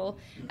festival,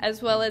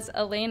 as well as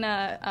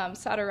Elena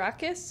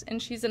Sadarakis,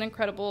 and she's an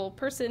incredible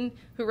person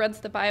who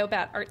runs the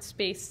Biobat Art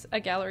Space, a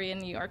gallery in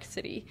New York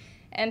City.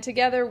 And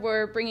together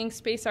we're bringing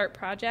Space Art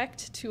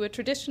Project to a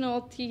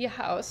traditional tea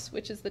house,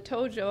 which is the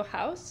Tojo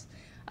House,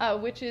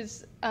 which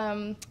is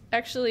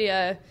actually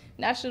a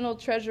national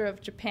treasure of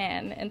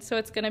Japan. And so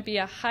it's going to be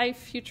a high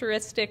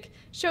futuristic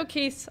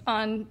showcase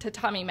on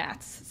tatami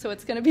mats. So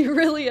it's going to be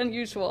really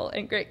unusual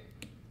and great.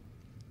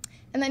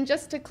 And then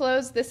just to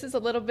close, this is a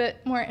little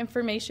bit more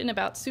information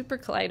about Super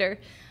Collider.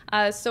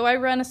 So I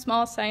run a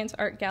small science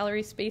art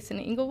gallery space in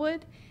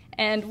Inglewood.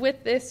 And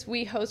with this,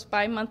 we host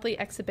bi-monthly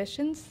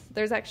exhibitions.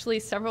 There's actually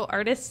several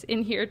artists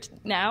in here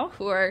now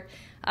who are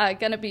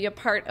going to be a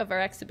part of our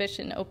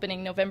exhibition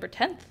opening November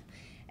 10th.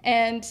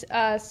 And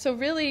so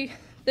really,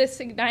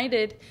 this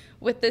ignited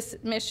with this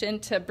mission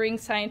to bring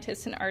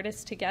scientists and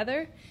artists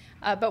together.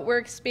 But we're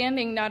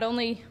expanding not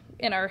only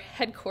in our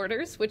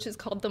headquarters, which is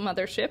called the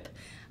Mothership,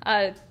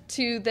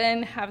 to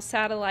then have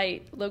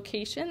satellite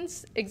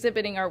locations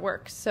exhibiting our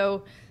work.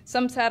 So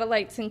some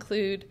satellites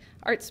include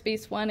Art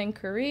Space 1 in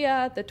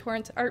Korea, the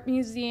Torrance Art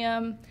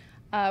Museum,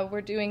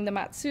 we're doing the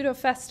Matsudo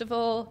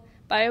Festival,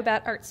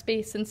 Biobat Art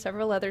Space, and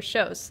several other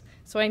shows.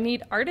 So I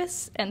need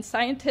artists and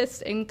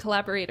scientists and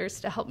collaborators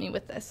to help me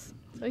with this.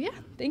 So yeah,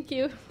 thank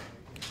you.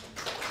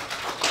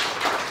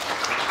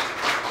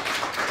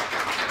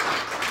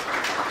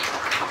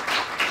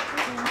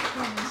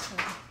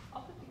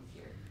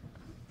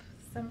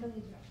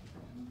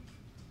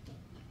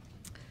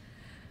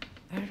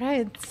 All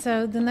right,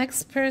 so the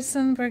next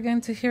person we're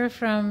going to hear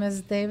from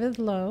is David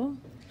Lowe.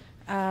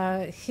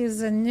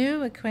 He's a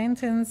new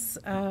acquaintance,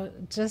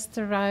 just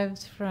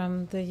arrived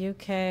from the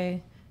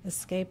UK,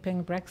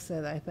 escaping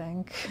Brexit, I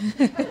think.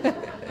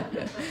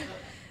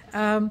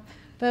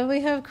 But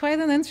we have quite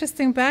an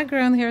interesting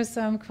background here,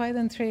 so I'm quite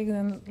intrigued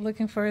and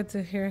looking forward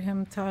to hear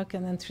him talk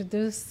and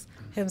introduce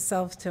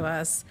himself to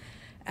us.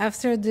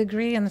 After a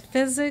degree in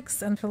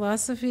physics and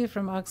philosophy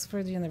from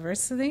Oxford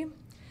University,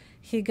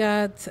 he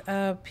got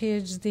a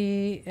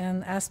PhD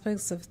in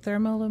aspects of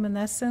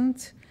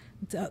thermoluminescent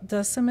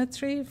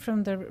dosimetry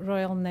from the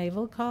Royal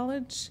Naval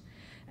College.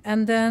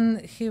 And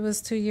then he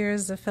was 2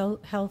 years a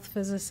health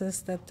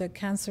physicist at the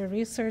Cancer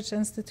Research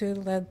Institute,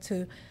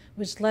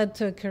 which led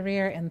to a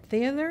career in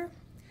theater,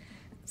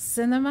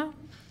 cinema,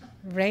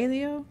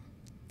 radio,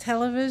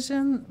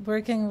 television,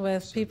 working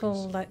with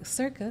people like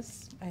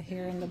circus, I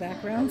hear in the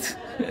background.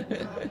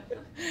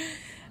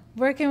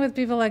 Working with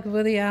people like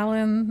Woody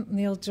Allen,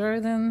 Neil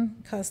Jordan,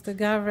 Costa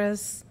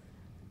Gavras.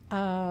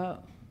 I'm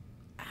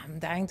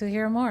dying to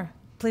hear more.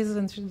 Please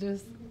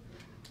introduce.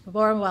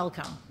 Warm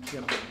welcome.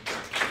 Yep.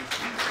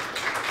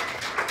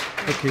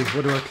 Okay,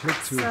 what do I click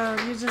to? So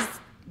you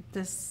just,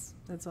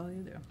 that's all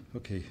you do.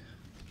 Okay.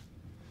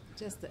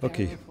 Just the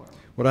Okay. arrow forward.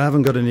 What I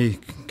haven't got any,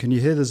 can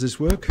you hear, does this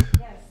work? Yes.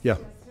 Yeah.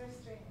 Yes, we're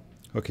straight.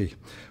 Okay.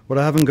 What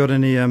I haven't got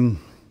any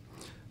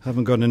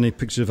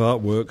pictures of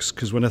artworks,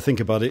 because when I think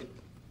about it,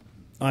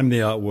 I'm the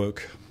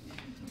artwork.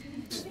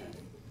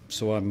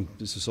 So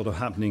this is sort of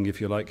happening,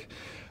 if you like.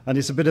 And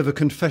it's a bit of a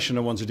confession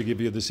I wanted to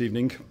give you this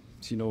evening,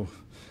 so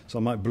I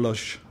might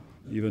blush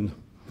even.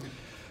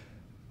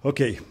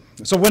 Okay,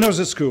 so when I was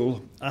at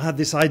school, I had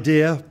this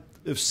idea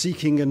of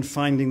seeking and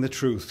finding the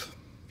truth.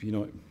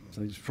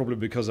 It's probably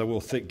because I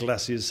wore thick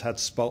glasses, had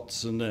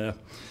spots, and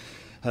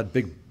had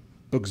big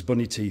Bugs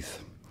Bunny teeth.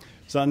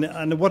 So,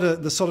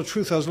 the sort of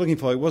truth I was looking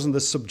for, it wasn't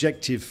the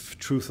subjective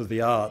truth of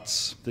the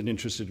arts that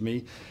interested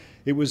me.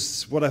 It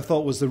was what I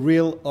thought was the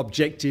real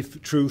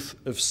objective truth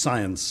of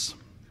science.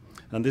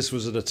 And this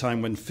was at a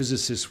time when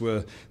physicists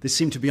they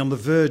seemed to be on the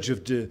verge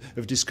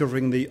of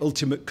discovering the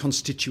ultimate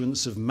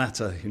constituents of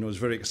matter. It was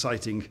very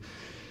exciting.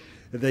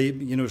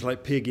 It's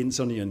like pig in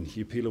onion.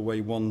 You peel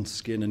away one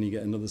skin and you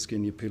get another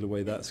skin. You peel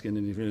away that skin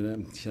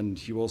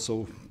and you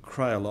also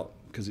cry a lot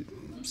because it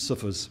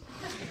suffers.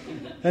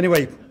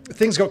 Anyway,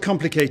 things got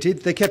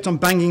complicated. They kept on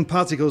banging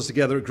particles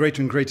together at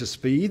greater and greater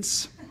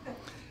speeds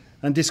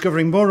and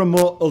discovering more and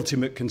more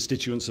ultimate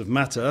constituents of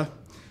matter.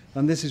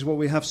 And this is what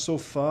we have so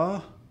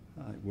far.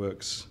 It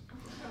works.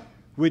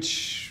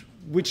 Which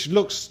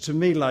looks to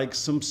me like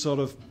some sort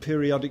of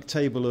periodic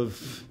table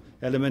of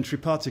elementary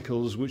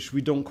particles which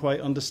we don't quite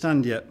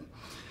understand yet.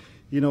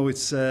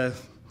 It's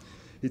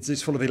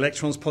full of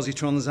electrons,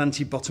 positrons,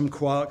 anti-bottom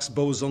quarks,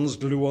 bosons,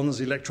 gluons,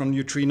 electron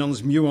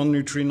neutrinos, muon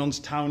neutrinos,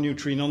 tau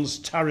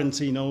neutrinos,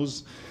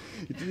 tarantinos.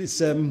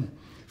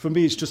 For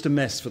me, it's just a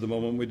mess for the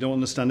moment. We don't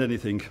understand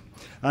anything.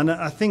 And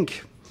I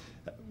think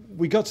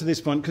we got to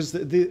this point because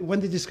when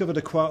they discovered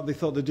a quark, they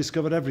thought they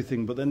discovered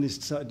everything, but then they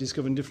started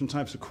discovering different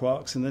types of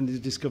quarks, and then they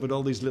discovered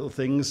all these little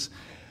things.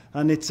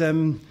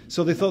 And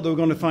so they thought they were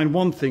going to find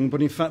one thing,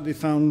 but in fact they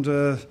found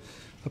a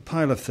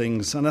pile of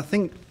things. And I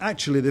think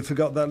actually they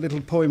forgot that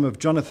little poem of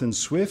Jonathan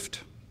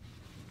Swift,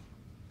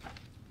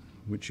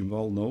 which you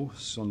all know.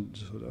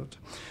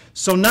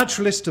 So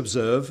naturalists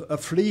observe, a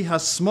flea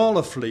has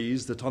smaller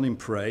fleas that on him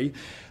prey,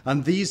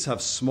 and these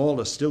have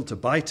smaller still to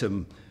bite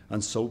him,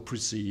 and so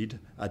proceed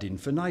ad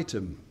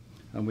infinitum.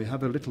 And we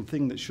have a little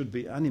thing that should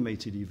be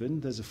animated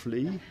even. There's a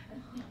flea,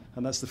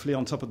 and that's the flea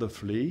on top of the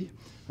flea,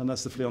 and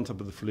that's the flea on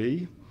top of the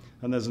flea,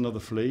 and there's another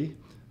flea,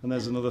 and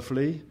there's another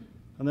flea,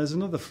 and there's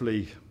another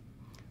flea.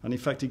 And in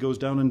fact, it goes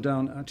down and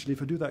down. Actually,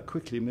 if I do that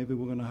quickly, maybe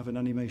we're going to have an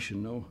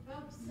animation, no?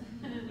 Oops.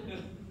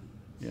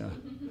 Yeah,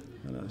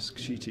 and that's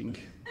cheating.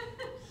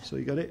 So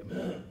you got it?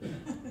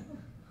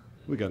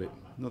 We got it.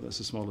 No, that's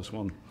the smallest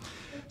one.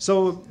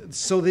 So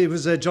there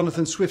was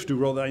Jonathan Swift who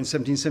wrote that in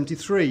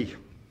 1773.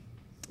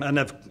 And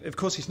of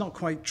course, it's not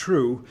quite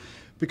true,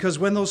 Because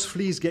when those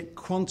fleas get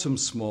quantum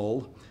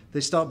small,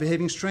 they start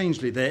behaving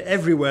strangely. They're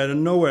everywhere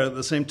and nowhere at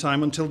the same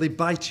time until they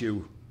bite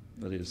you,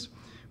 that is,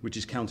 which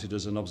is counted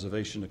as an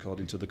observation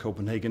according to the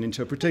Copenhagen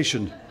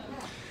interpretation.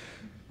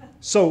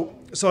 So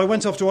I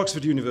went off to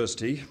Oxford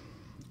University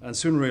and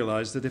soon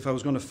realized that if I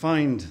was going to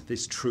find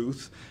this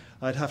truth,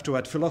 I'd have to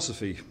add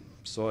philosophy.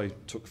 So I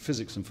took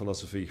physics and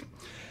philosophy.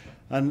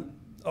 And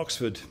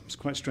Oxford is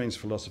quite strange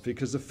philosophy,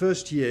 because the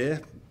first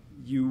year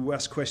you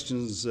ask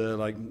questions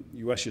like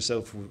you ask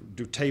yourself,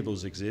 do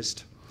tables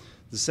exist?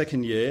 The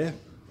second year,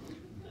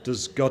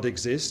 does God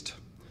exist?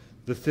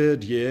 The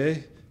third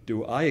year,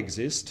 do I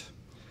exist?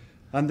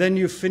 And then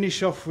you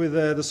finish off with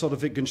the sort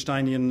of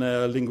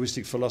Wittgensteinian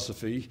linguistic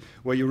philosophy,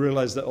 where you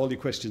realize that all your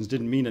questions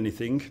didn't mean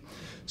anything.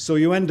 So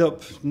you end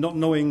up not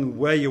knowing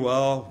where you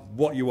are,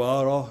 what you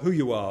are, or who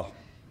you are.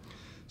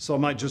 So I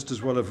might just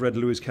as well have read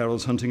Lewis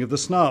Carroll's Hunting of the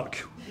Snark,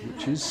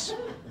 which is,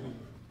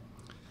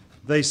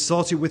 they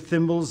sought it with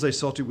thimbles, they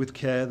sought it with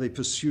care, they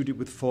pursued it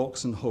with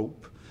forks and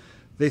hope.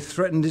 They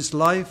threatened its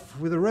life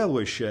with a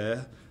railway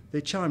share,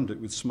 they charmed it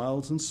with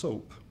smiles and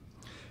soap.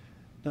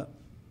 Now,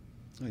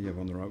 oh, yeah, I'm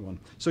on the right one.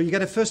 So you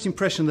get a first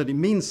impression that it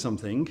means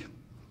something,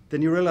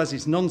 then you realize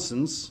it's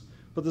nonsense,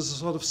 but there's a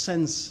sort of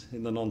sense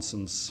in the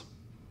nonsense.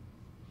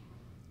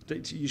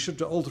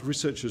 All the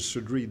researchers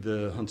should read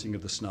The Hunting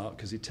of the Snark,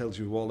 because it tells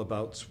you all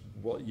about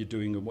what you're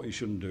doing and what you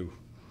shouldn't do.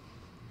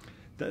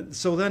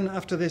 So then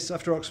after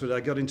Oxford,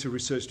 I got into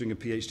research doing a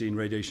PhD in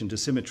radiation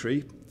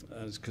dosimetry,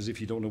 because if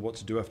you don't know what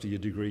to do after your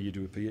degree, you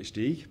do a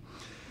PhD.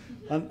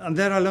 And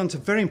there I learned a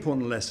very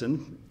important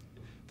lesson.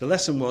 The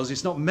lesson was,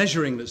 it's not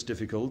measuring that's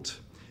difficult,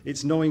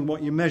 it's knowing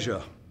what you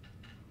measure.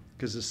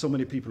 Because there's so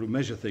many people who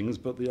measure things,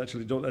 but they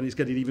actually don't, and it's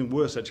getting even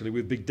worse actually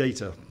with big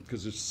data,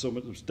 because there's so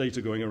much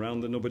data going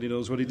around that nobody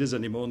knows what it is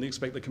anymore, and they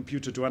expect the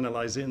computer to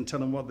analyze it and tell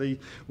them what they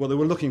were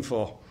looking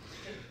for.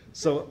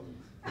 So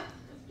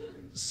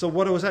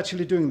what I was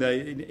actually doing there,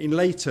 in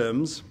lay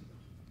terms,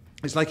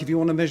 it's like if you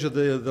want to measure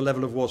the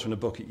level of water in a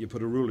bucket, you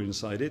put a ruler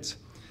inside it.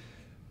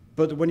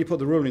 But when you put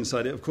the ruler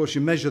inside it, of course, you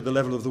measure the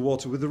level of the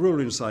water with the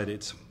ruler inside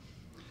it.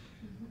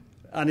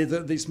 And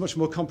it's much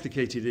more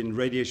complicated in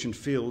radiation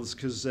fields,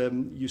 because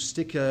you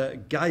stick a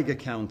Geiger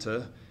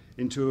counter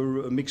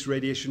into a mixed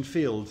radiation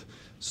field.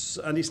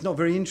 And it's not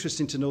very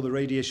interesting to know the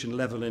radiation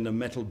level in a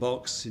metal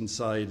box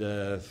inside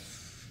a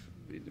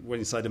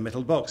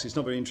metal box. It's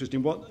not very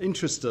interesting. What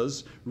interests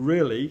us,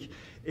 really,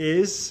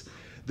 is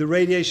the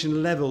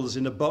radiation levels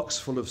in a box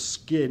full of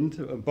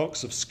skin, a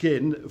box of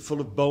skin full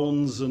of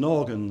bones and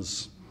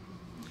organs.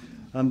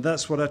 And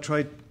that's what I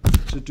tried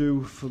to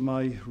do for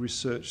my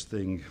research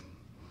thing.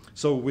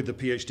 So with the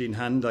PhD in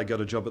hand, I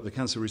got a job at the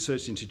Cancer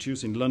Research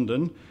Institute in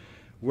London,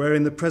 where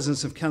in the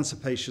presence of cancer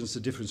patients, the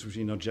difference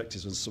between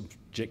objective and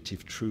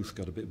subjective truth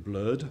got a bit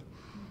blurred,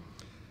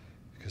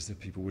 because the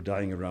people were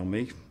dying around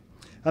me.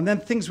 And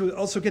then things were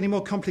also getting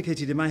more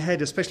complicated in my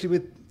head, especially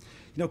with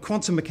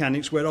quantum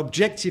mechanics, where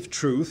objective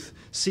truth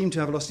seemed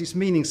to have lost its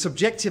meaning.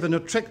 Subjective and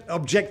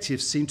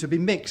objective seem to be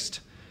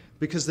mixed,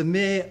 because the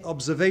mere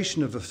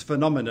observation of a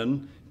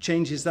phenomenon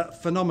changes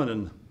that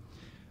phenomenon.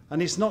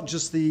 And it's not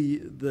just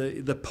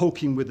the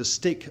poking with a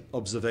stick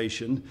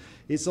observation,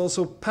 it's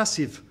also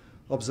passive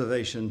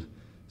observation.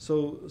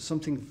 So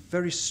something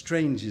very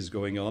strange is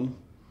going on,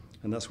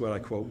 and that's where I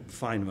quote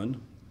Feynman,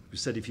 who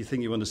said, if you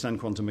think you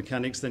understand quantum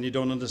mechanics, then you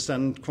don't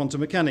understand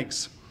quantum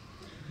mechanics.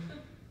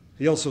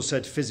 He also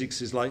said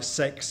physics is like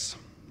sex.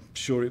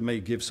 Sure, it may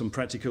give some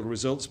practical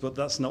results, but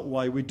that's not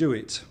why we do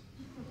it.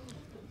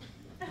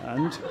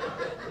 And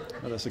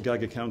that's a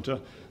Geiger counter.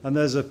 And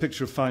there's a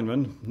picture of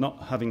Feynman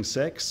not having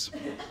sex,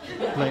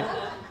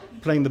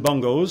 playing the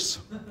bongos.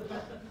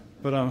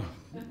 But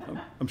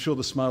I'm sure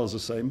the smile's the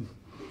same.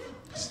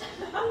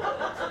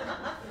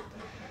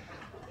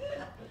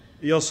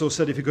 He also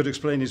said if he could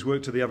explain his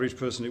work to the average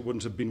person, it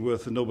wouldn't have been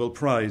worth the Nobel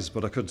Prize,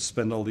 but I could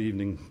spend all the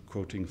evening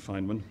quoting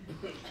Feynman.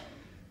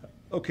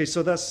 Okay,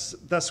 so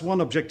that's one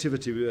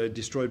objectivity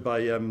destroyed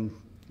by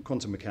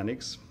quantum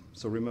mechanics.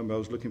 So remember, I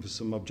was looking for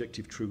some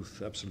objective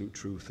truth, absolute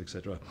truth,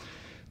 etc.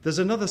 There's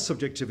another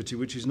subjectivity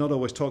which is not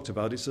always talked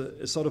about. It's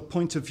a sort of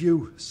point of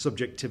view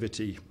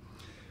subjectivity,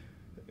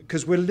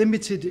 because we're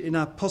limited in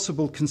our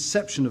possible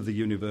conception of the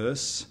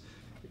universe.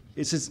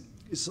 It's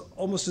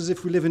almost as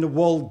if we live in a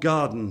walled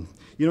garden.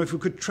 If we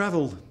could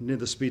travel near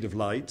the speed of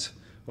light,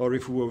 or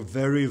if we were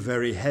very,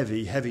 very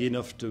heavy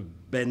enough to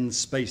bend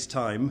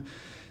space-time,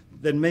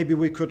 then maybe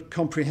we could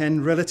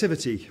comprehend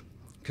relativity,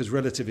 because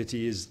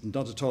relativity is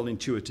not at all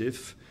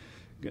intuitive,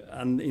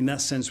 and in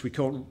that sense we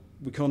can't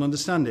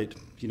understand it.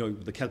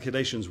 The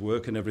calculations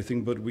work and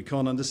everything, but we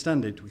can't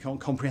understand it, we can't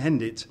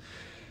comprehend it.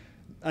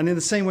 And in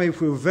the same way, if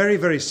we were very,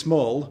 very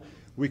small,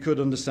 we could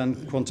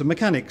understand quantum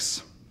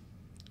mechanics.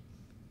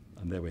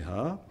 And there we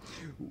are.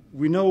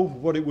 We know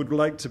what it would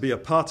like to be a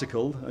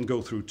particle and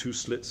go through two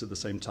slits at the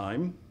same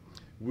time.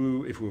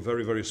 If we're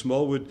very, very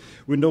small, we'd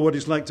know what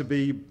it's like to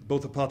be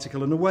both a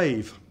particle and a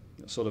wave,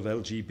 sort of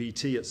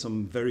LGBT at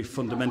some very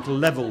fundamental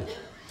level.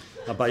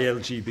 By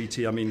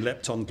LGBT, I mean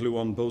lepton,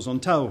 gluon, boson,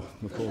 tau,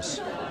 of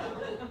course.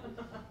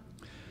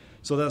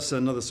 So that's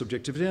another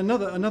subjectivity.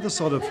 Another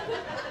sort of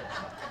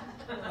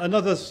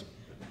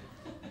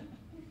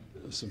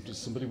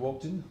somebody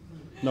walked in?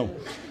 No.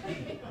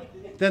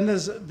 Then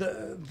there's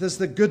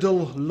the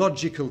Gödel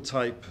logical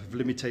type of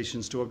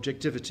limitations to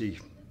objectivity,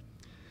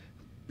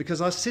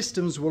 because our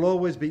systems will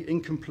always be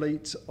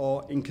incomplete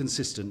or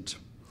inconsistent.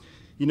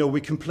 You know,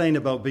 we complain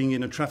about being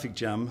in a traffic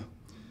jam,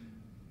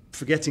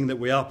 forgetting that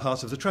we are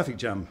part of the traffic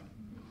jam,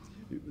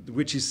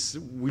 which is,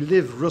 we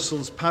live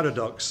Russell's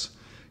paradox.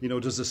 You know,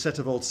 does a set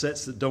of old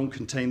sets that don't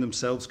contain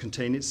themselves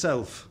contain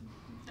itself?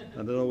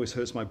 And that always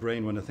hurts my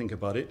brain when I think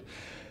about it.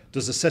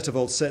 Does a set of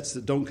old sets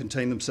that don't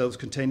contain themselves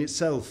contain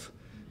itself?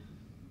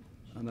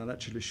 And I'll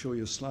actually show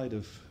you a slide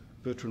of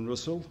Bertrand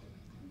Russell.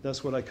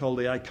 That's what I call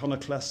the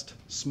iconoclast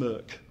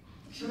smirk.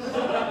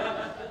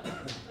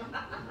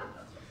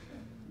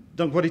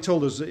 What he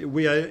told us,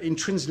 we are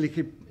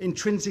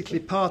intrinsically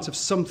part of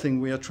something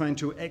we are trying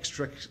to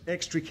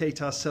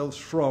extricate ourselves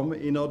from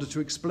in order to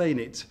explain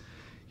it.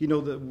 You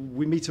know, that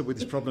we meet up with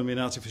this problem in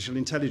artificial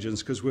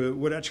intelligence because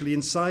we're actually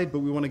inside, but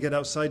we want to get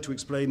outside to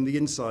explain the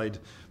inside,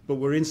 but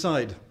we're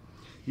inside.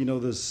 You know,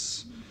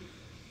 there's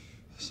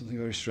something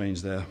very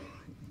strange there.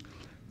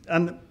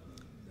 And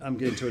I'm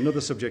getting to another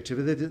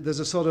subjectivity.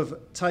 There's a sort of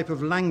type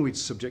of language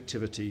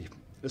subjectivity.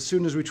 As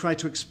soon as we try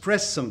to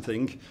express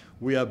something,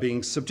 we are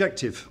being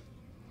subjective.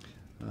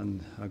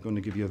 And I'm going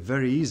to give you a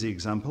very easy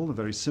example, a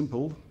very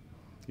simple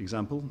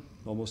example,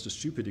 almost a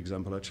stupid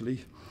example,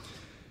 actually.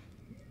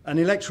 An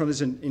electron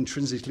is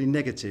intrinsically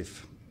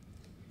negative.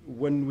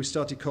 When we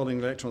started calling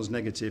electrons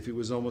negative, it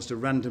was almost a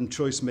random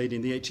choice made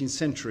in the 18th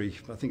century.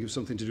 I think it was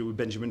something to do with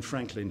Benjamin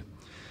Franklin.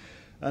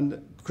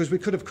 And because we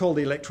could have called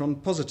the electron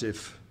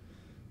positive,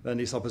 and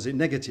its opposite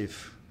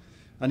negative.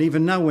 And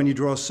even now, when you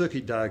draw a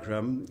circuit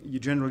diagram, you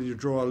generally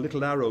draw a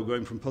little arrow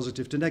going from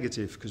positive to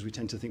negative, because we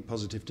tend to think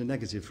positive to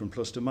negative, from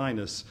plus to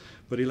minus.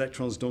 But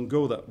electrons don't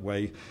go that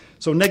way.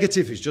 So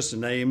negative is just a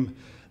name,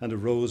 and a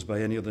rose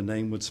by any other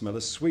name would smell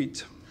as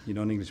sweet. You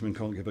know, an Englishman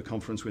can't give a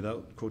conference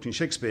without quoting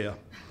Shakespeare.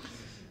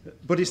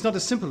 But it's not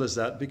as simple as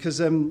that, because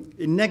in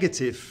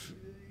negative,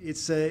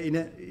 it's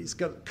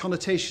got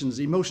connotations,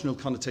 emotional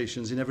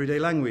connotations in everyday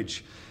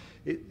language.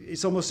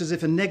 It's almost as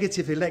if a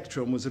negative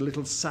electron was a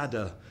little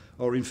sadder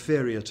or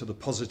inferior to the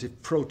positive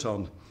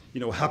proton. You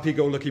know,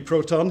 happy-go-lucky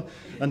proton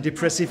and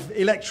depressive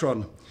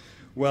electron.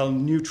 Well,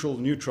 neutral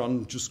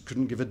neutron just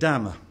couldn't give a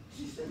damn.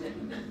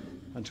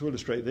 And to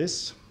illustrate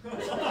this,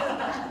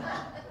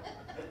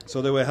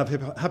 so there we have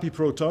happy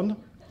proton,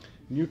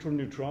 neutral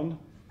neutron,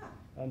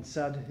 and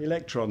sad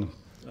electron.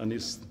 And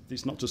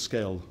it's not to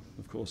scale,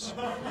 of course.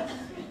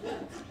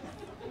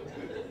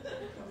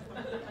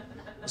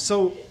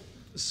 So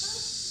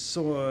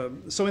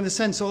in a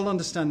sense, all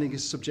understanding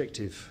is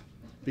subjective,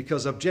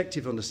 because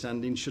objective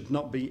understanding should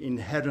not be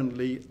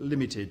inherently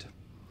limited.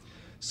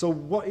 So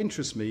what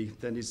interests me,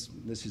 then, is,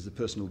 this is the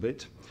personal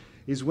bit,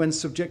 is when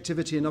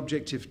subjectivity and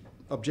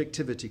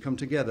objectivity come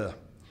together.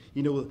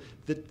 You know,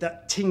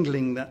 that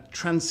tingling, that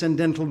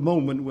transcendental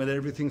moment where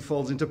everything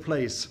falls into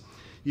place.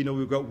 You know,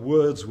 we've got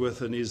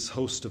Wordsworth and his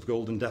host of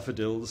golden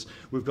daffodils.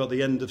 We've got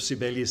the end of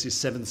Sibelius'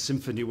 Seventh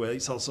Symphony, where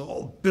it's also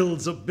all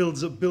builds up,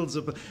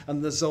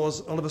 and there's all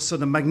of a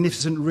sudden a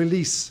magnificent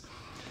release.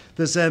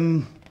 There's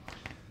the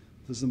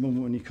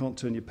moment when you can't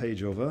turn your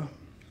page over.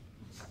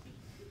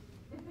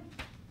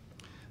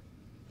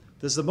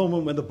 There's the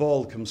moment when the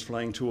ball comes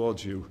flying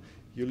towards you.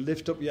 You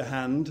lift up your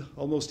hand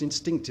almost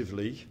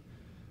instinctively.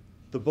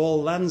 The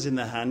ball lands in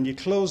the hand. You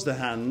close the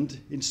hand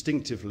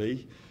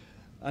instinctively.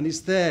 And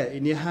it's there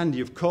in your hand.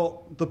 You've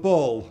caught the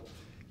ball.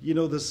 You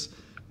know, there's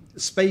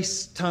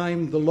space,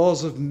 time, the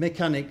laws of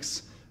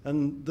mechanics,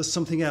 and there's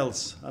something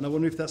else. And I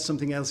wonder if that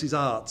something else is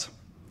art.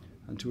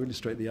 And to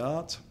illustrate the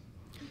art,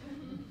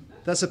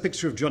 that's a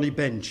picture of Johnny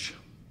Bench.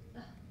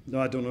 No,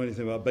 I don't know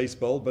anything about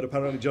baseball, but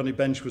apparently Johnny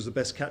Bench was the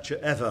best catcher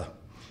ever.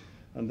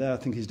 And there I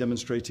think he's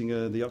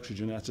demonstrating the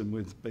oxygen atom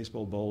with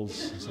baseball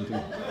balls or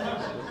something.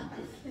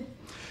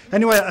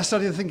 Anyway, I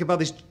started to think about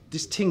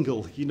this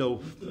tingle, you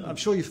know. I'm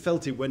sure you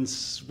felt it when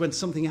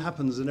something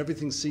happens and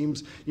everything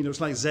seems, you know,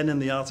 it's like Zen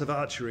and the art of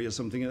archery or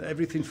something, and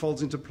everything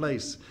falls into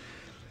place.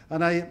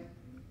 And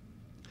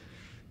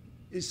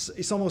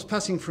it's almost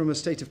passing from a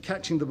state of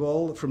catching the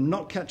ball, from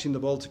not catching the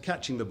ball to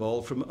catching the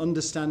ball, from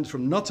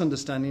not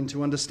understanding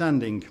to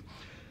understanding.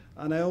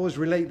 And I always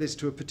relate this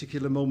to a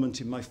particular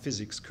moment in my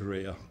physics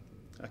career.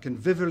 I can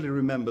vividly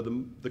remember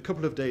the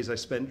couple of days I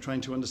spent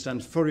trying to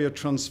understand Fourier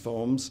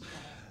transforms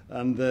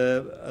and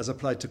as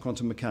applied to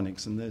quantum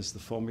mechanics. And there's the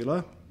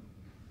formula.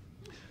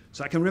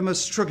 So I can remember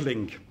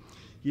struggling.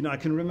 You know, I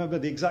can remember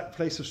the exact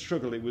place of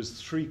struggle. It was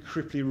 3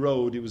 Cripley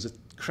Road. It was a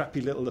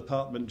crappy little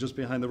apartment just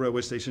behind the railway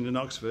station in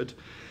Oxford.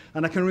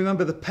 And I can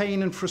remember the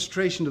pain and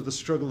frustration of the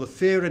struggle, the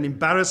fear and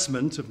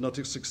embarrassment of not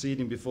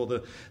succeeding before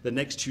the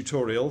next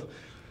tutorial.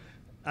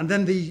 And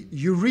then the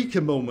eureka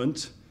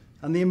moment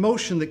and the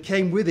emotion that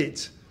came with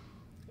it.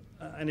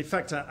 And in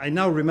fact, I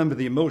now remember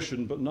the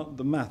emotion, but not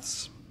the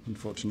maths,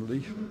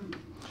 unfortunately.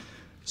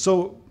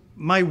 So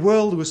my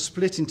world was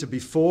split into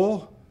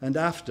before and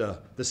after,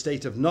 the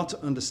state of not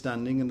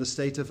understanding and the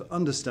state of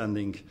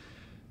understanding.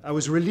 I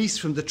was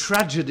released from the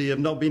tragedy of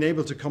not being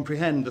able to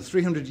comprehend. The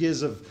 300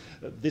 years of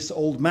this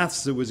old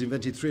maths that was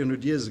invented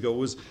 300 years ago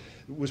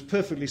was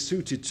perfectly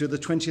suited to the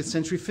 20th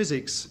century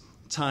physics.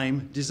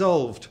 Time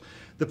dissolved.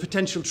 The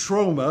potential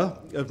trauma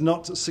of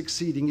not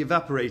succeeding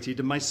evaporated,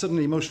 and my sudden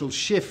emotional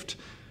shift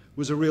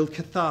was a real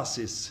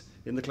catharsis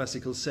in the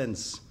classical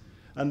sense.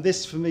 And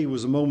this, for me,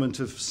 was a moment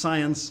of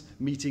science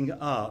meeting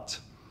art.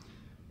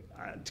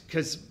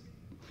 Because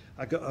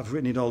I've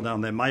written it all down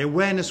there. My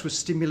awareness was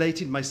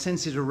stimulated, my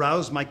senses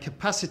aroused, my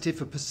capacity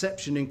for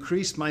perception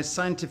increased, my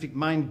scientific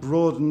mind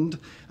broadened,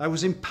 I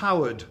was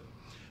empowered.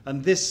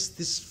 And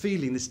this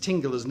feeling, this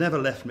tingle has never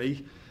left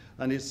me,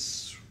 and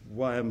it's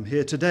why I'm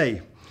here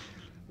today.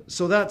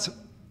 So I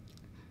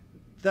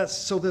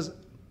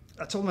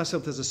told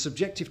myself there's a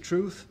subjective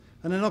truth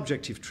and an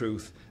objective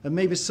truth, and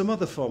maybe some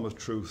other form of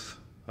truth,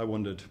 I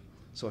wondered.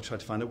 So I tried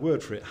to find a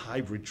word for it,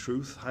 hybrid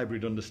truth,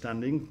 hybrid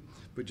understanding,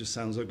 but it just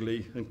sounds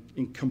ugly and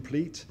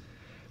incomplete.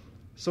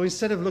 So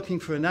instead of looking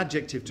for an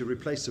adjective to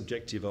replace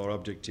subjective or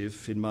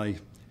objective in my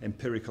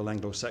empirical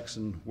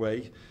Anglo-Saxon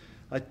way,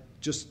 I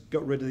just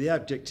got rid of the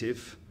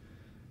adjective.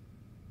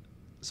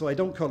 So I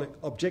don't call it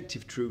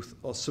objective truth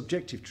or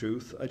subjective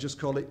truth, I just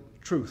call it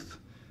truth.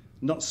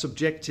 Not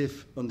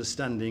subjective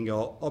understanding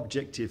or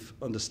objective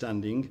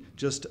understanding,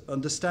 just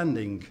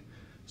understanding.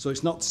 So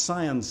it's not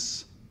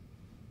science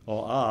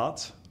or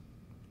art,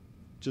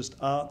 just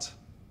art,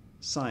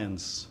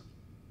 science.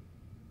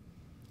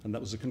 And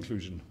that was the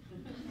conclusion.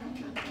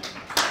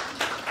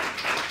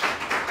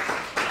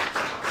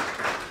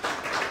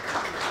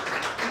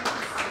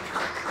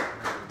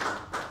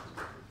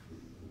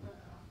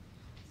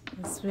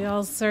 Yes, we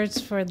all search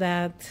for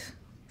that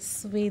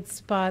sweet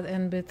spot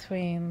in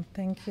between.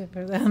 Thank you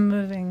for that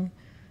moving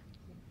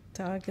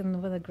talk,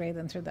 and what a great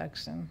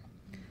introduction.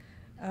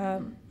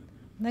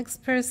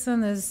 Next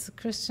person is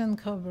Christian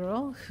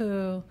Coberl,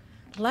 who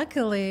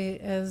luckily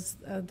is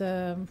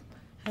the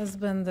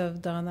husband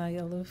of Dona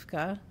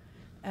Jalufka,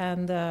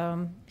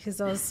 and he's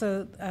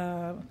also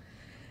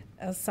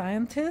a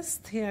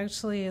scientist. He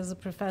actually is a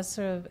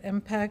professor of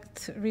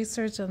impact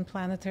research and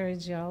planetary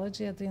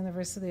geology at the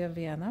University of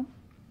Vienna.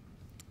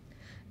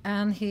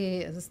 And he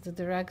is the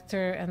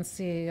director and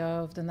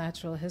CEO of the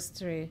Natural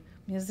History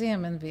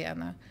Museum in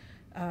Vienna,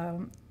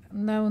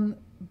 known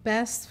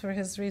best for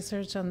his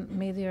research on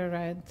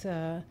meteorite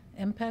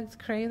impact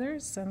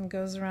craters, and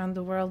goes around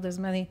the world. There's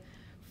many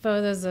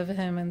photos of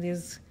him in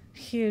these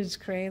huge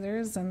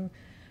craters, and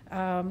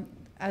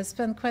I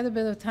spent quite a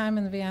bit of time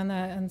in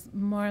Vienna, and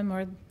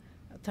more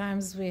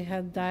times we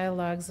had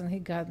dialogues, and he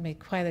got me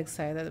quite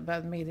excited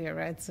about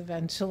meteorites.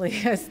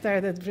 Eventually I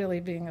started really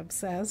being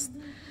obsessed.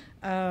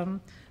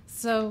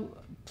 So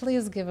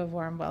please give a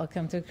warm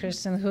welcome to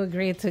Christian, who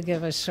agreed to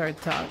give a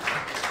short talk.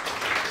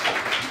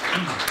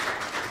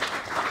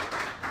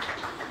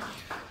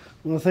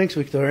 Well, thanks,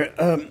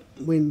 Victoria.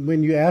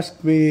 When you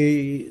asked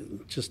me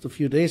just a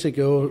few days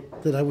ago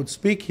that I would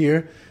speak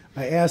here,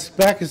 I asked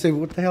back and said,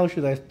 what the hell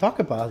should I talk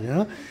about, you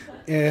know?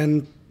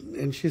 And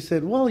she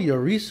said, well, your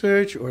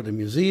research or the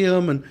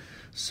museum. And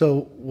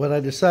so what I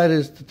decided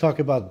is to talk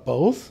about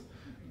both,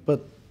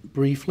 but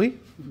briefly.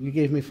 You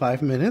gave me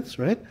 5 minutes,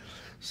 right?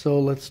 So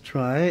let's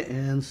try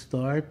and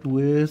start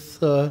with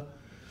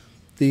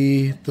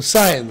the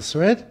science,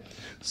 right?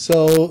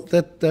 So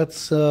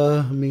that's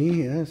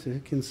me, as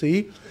you can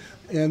see.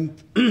 And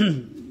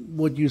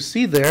what you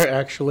see there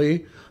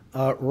actually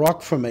are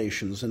rock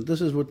formations. And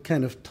this is what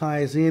kind of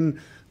ties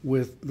in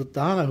with the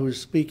Dana who is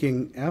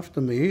speaking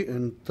after me.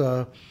 And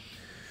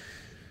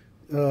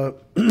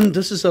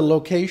this is a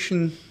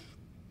location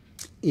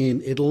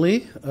in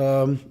Italy,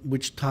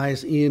 which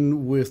ties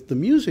in with the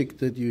music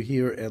that you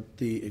hear at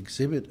the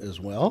exhibit as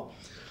well.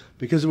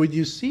 Because what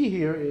you see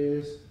here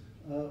is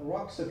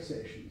rock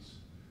successions.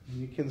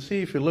 And you can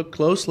see, if you look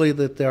closely,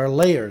 that there are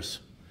layers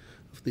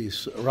of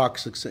these rock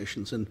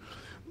successions. And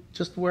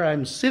just where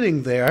I'm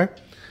sitting there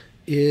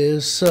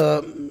is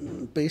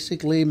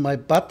basically my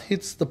butt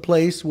hits the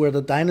place where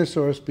the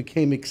dinosaurs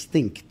became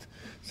extinct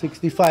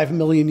 65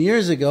 million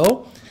years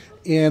ago.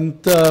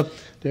 And there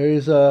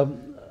is a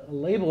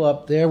label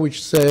up there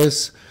which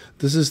says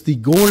this is the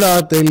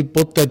Gola del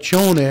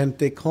Potacione, and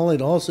they call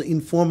it also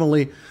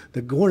informally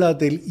the Gola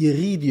del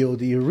Iridio,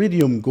 the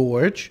Iridium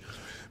Gorge,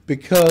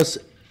 because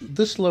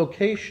this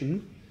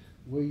location,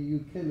 where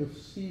you kind of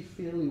see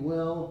fairly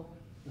well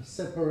the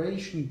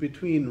separation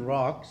between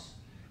rocks,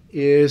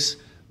 this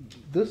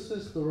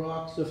is the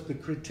rocks of the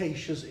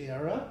Cretaceous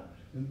era,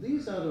 and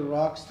these are the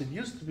rocks that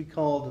used to be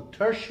called the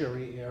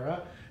Tertiary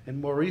era, and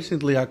more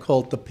recently are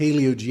called the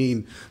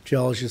Paleogene.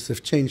 Geologists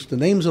have changed the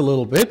names a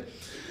little bit.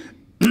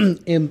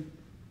 And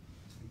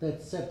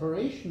that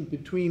separation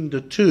between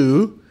the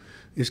two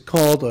is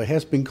called, or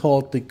has been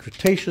called, the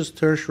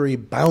Cretaceous-Tertiary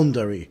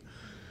boundary.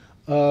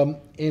 And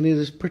it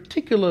is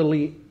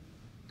particularly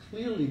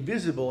clearly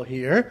visible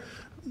here,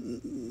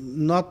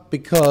 not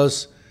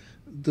because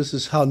this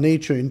is how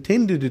nature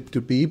intended it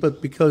to be,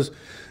 but because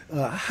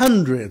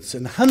hundreds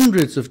and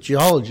hundreds of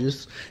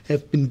geologists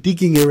have been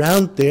digging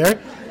around there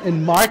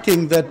and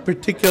marking that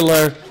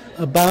particular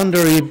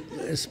boundary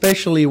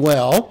especially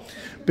well,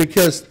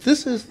 because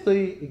this is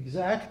the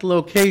exact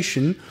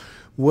location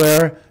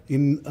where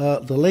in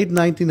the late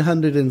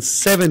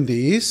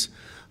 1970s,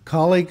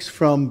 colleagues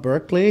from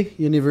Berkeley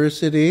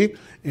University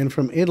and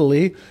from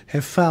Italy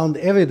have found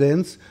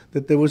evidence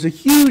that there was a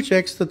huge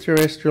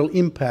extraterrestrial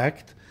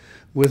impact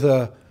with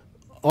an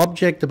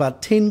object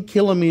about 10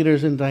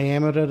 kilometers in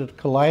diameter that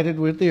collided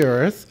with the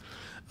Earth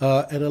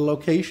at a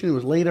location. It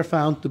was later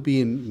found to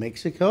be in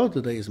Mexico.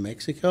 Today is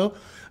Mexico.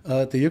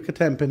 The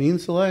Yucatan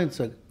Peninsula.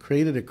 It's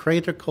created a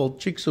crater called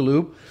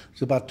Chicxulub.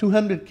 It's about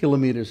 200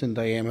 kilometers in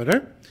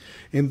diameter.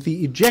 And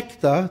the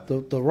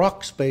ejecta, the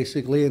rocks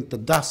basically, and the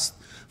dust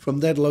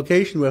from that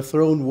location were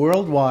thrown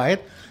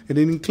worldwide. And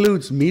it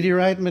includes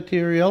meteorite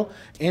material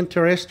and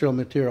terrestrial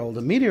material.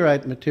 The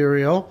meteorite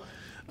material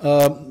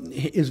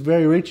is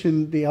very rich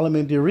in the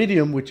element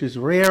iridium, which is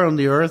rare on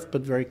the Earth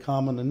but very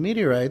common in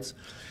meteorites.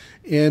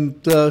 And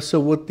so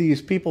what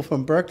these people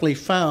from Berkeley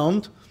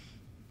found,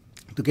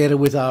 together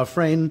with our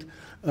friend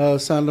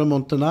Sandro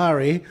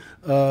Montanari,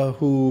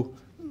 who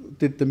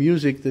did the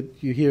music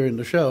that you hear in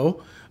the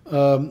show,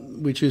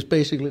 which is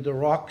basically the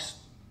rocks,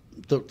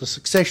 the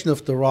succession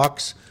of the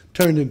rocks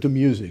turned into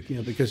music,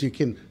 because you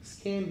can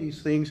scan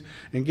these things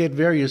and get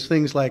various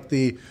things like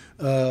the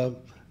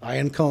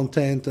iron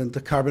content and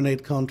the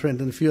carbonate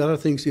content and a few other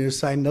things. You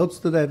assign notes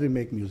to that and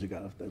make music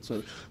out of that.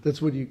 So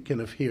that's what you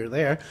kind of hear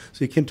there.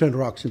 So you can turn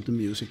rocks into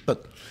music.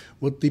 But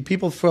what the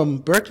people from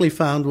Berkeley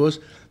found was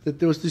that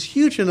there was this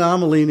huge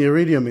anomaly in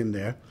iridium in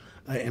there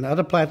and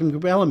other platinum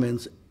group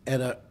elements at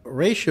a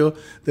ratio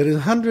that is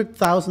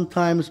 100,000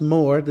 times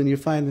more than you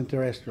find in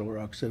terrestrial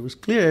rocks. So it was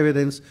clear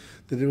evidence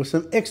that there was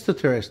some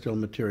extraterrestrial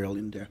material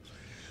in there.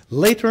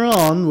 Later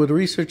on, what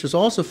researchers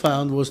also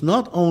found was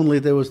not only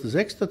there was this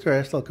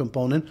extraterrestrial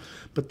component,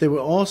 but there were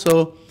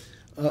also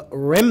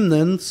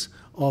remnants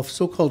of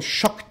so-called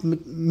shocked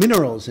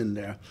minerals in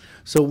there.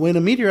 So when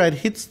a meteorite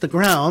hits the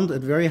ground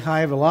at very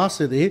high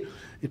velocity,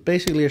 it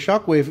basically, a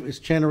shock wave is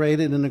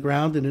generated in the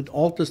ground and it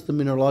alters the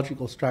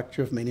mineralogical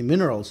structure of many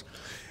minerals.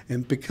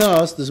 And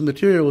because this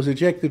material was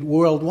ejected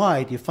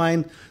worldwide, you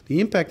find the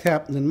impact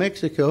happened in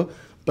Mexico,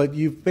 but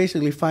you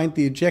basically find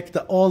the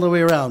ejecta all the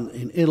way around,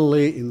 in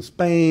Italy, in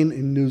Spain,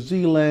 in New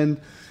Zealand,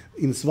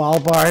 in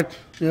Svalbard,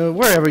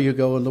 wherever you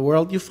go in the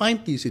world, you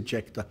find these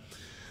ejecta.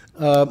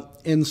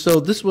 And so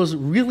this was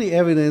really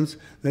evidence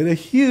that a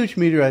huge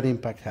meteorite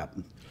impact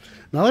happened.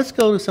 Now let's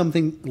go to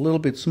something a little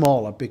bit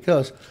smaller,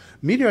 because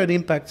meteorite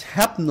impacts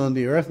happen on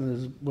the Earth, and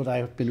this is what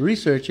I've been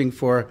researching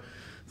for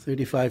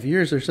 35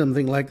 years or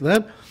something like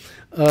that.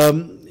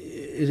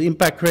 Is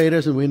impact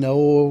craters, and we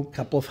know a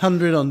couple of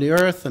hundred on the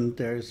Earth, and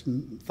there's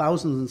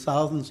thousands and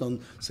thousands on,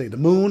 say, the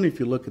Moon. If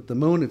you look at the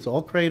Moon, it's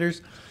all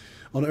craters.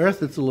 On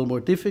Earth, it's a little more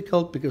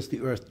difficult because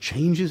the Earth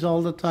changes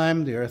all the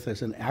time. The Earth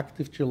has an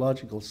active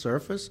geological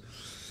surface.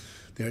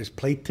 There's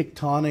plate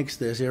tectonics,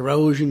 there's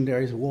erosion,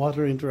 there's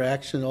water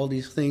interaction, all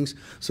these things.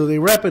 So they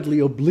rapidly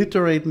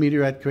obliterate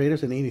meteorite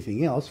craters and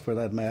anything else, for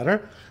that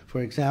matter.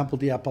 For example,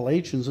 the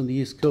Appalachians on the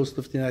east coast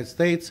of the United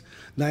States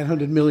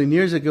 900 million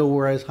years ago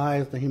were as high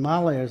as the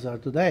Himalayas are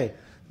today.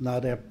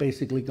 Now they're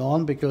basically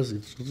gone because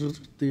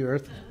the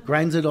Earth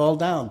grinds it all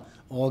down,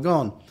 all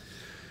gone.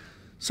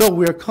 So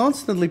we're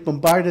constantly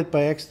bombarded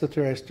by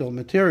extraterrestrial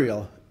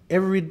material.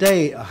 Every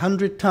day,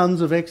 100 tons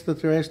of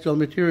extraterrestrial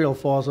material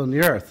falls on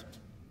the Earth,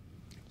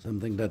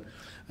 something that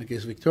I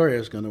guess Victoria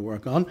is going to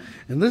work on.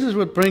 And this is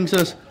what brings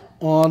us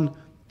on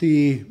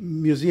the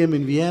museum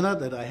in Vienna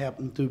that I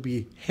happen to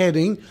be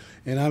heading,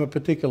 and I'm a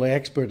particular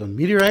expert on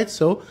meteorites,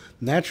 so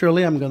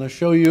naturally I'm going to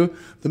show you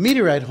the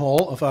meteorite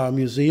hall of our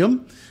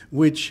museum,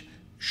 which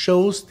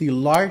shows the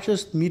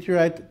largest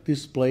meteorite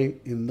display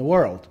in the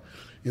world.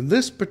 In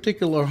this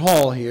particular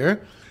hall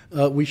here,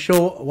 we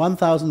show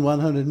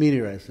 1,100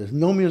 meteorites. There's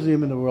no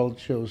museum in the world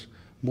that shows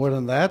more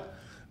than that.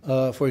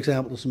 For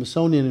example, the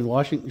Smithsonian in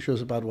Washington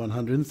shows about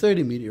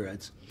 130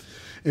 meteorites.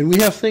 And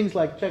we have things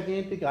like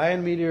gigantic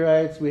iron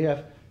meteorites, we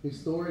have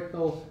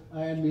historical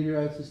iron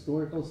meteorites,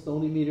 historical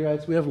stony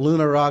meteorites, we have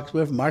lunar rocks, we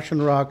have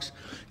Martian rocks,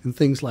 and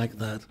things like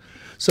that.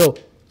 So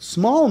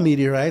small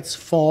meteorites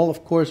fall,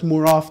 of course,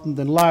 more often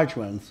than large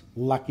ones.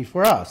 Lucky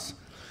for us,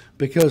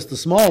 because the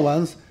small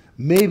ones,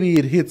 maybe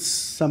it hits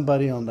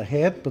somebody on the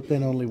head, but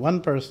then only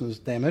one person is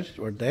damaged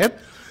or dead.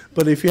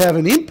 But if you have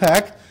an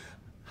impact,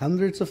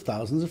 hundreds of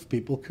thousands of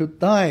people could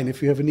die. And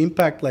if you have an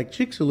impact like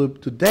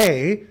Chicxulub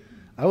today,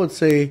 I would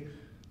say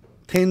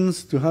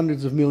tens to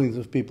hundreds of millions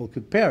of people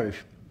could perish.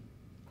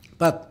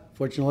 But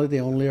fortunately, they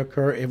only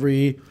occur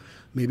every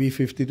maybe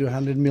 50 to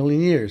 100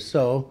 million years.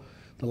 So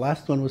the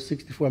last one was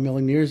 64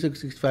 million years ago,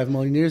 65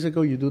 million years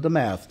ago. You do the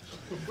math.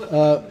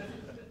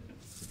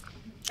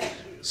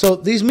 So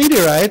these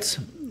meteorites,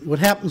 what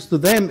happens to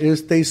them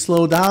is they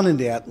slow down in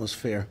the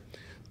atmosphere.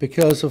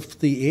 Because of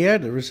the air,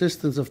 the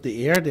resistance of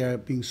the air, they are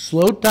being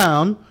slowed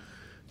down,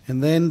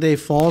 and then they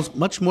fall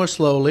much more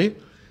slowly,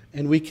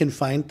 and we can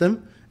find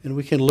them, and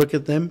we can look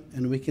at them,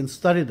 and we can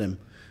study them.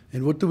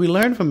 And what do we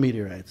learn from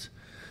meteorites?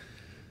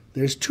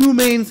 There's two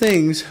main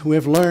things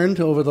we've learned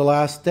over the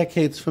last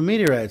decades from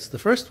meteorites. The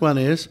first one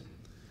is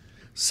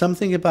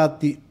something about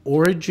the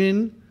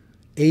origin,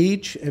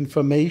 age, and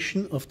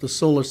formation of the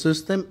solar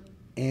system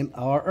and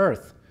our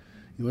Earth.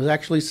 It was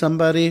actually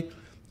somebody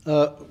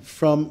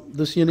from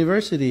this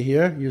university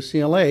here,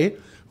 UCLA,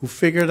 who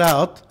figured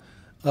out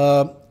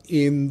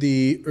in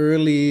the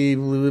early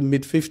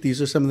mid-50s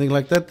or something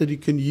like that you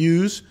can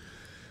use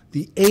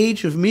the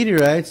age of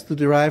meteorites to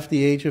derive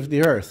the age of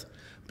the Earth,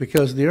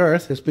 because the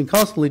Earth has been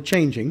constantly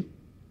changing,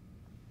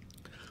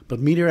 but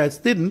meteorites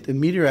didn't, and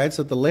meteorites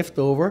are the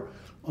leftover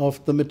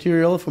of the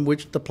material from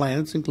which the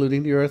planets,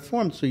 including the Earth,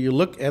 formed. So you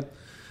look at,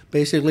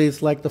 basically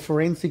it's like the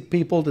forensic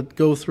people that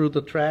go through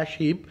the trash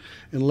heap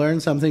and learn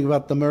something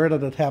about the murder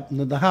that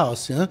happened in the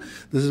house. Yeah?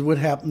 This is what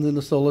happened in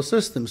the solar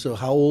system. So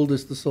how old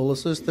is the solar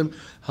system?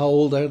 How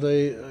old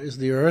is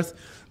the Earth?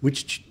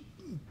 Which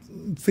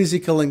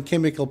physical and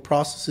chemical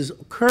processes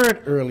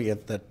occurred early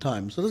at that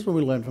time. So this is what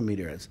we learned from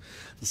meteorites.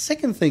 The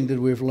second thing that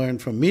we've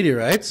learned from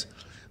meteorites,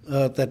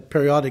 that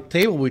periodic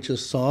table we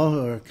just saw,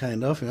 or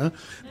kind of,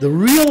 the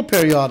real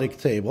periodic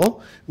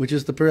table, which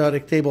is the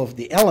periodic table of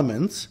the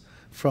elements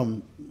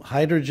from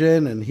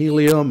hydrogen and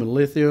helium and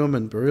lithium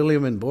and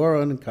beryllium and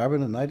boron and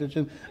carbon and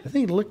nitrogen. I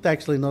think it looked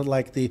actually not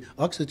like the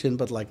oxygen,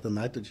 but like the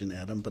nitrogen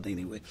atom, but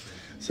anyway.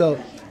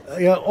 So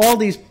all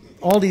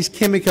these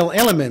chemical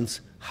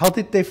elements, how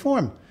did they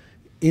form?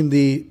 In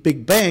the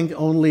Big Bang,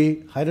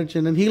 only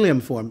hydrogen and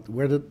helium formed.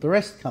 Where did the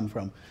rest come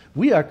from?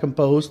 We are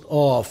composed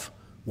of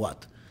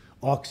what?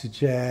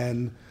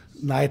 Oxygen,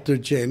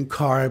 nitrogen,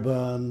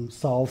 carbon,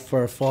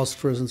 sulfur,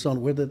 phosphorus, and so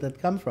on. Where did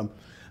that come from?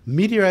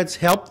 Meteorites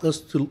helped us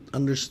to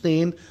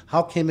understand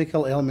how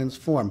chemical elements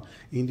form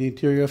in the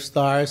interior of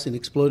stars, in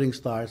exploding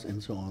stars,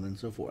 and so on and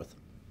so forth.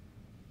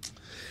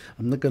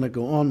 I'm not going to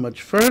go on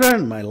much further.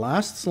 And my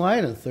last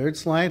slide, and third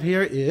slide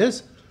here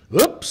is,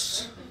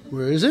 oops,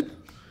 where is it?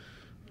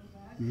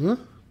 No,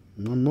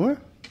 one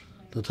more.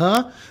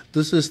 Ta-ta.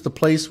 This is the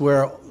place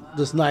where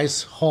this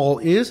nice hall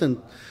is, and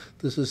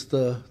this is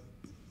the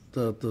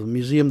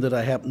museum that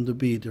I happen to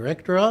be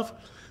director of.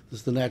 This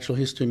is the Natural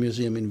History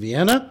Museum in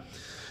Vienna.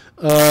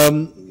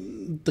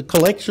 The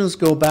collections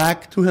go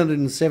back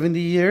 270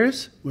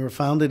 years. We were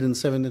founded in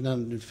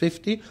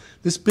 1750.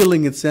 This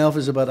building itself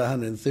is about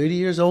 130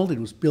 years old. It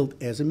was built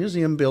as a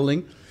museum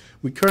building.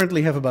 We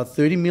currently have about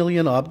 30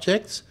 million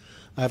objects.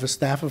 I have a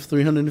staff of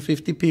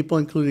 350 people,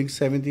 including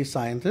 70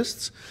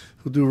 scientists,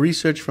 who do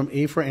research from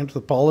A for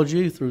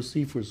anthropology through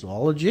C for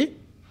zoology,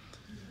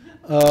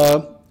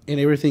 and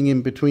everything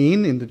in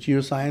between in the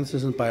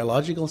geosciences and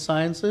biological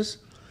sciences.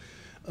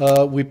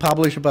 We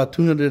publish about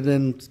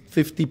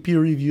 250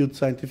 peer-reviewed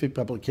scientific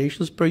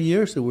publications per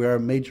year, so we are a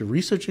major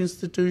research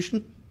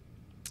institution.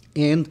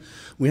 And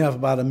we have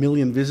about 1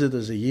 million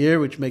visitors a year,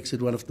 which makes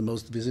it one of the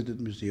most visited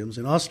museums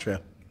in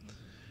Austria.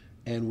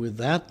 And with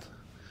that,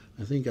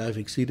 I think I've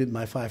exceeded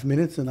my 5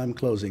 minutes, and I'm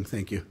closing.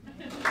 Thank you.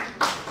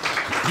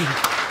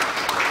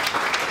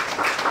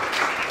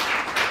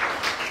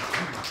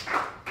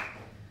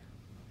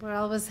 We're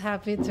always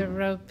happy to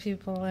rope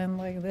people in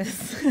like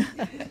this.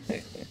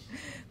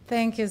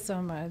 Thank you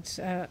so much.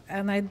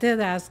 And I did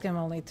ask him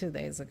only 2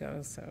 days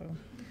ago, so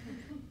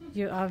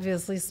you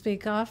obviously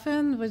speak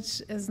often,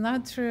 which is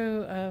not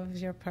true of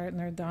your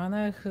partner,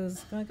 Dona,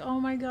 who's like, oh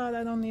my God,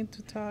 I don't need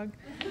to talk.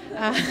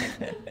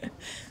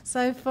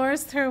 So I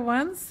forced her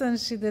once, and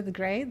she did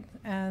great,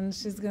 and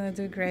she's going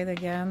to do great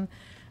again.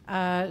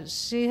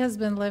 She has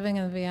been living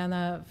in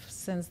Vienna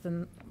since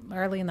the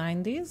early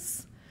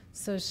 90s,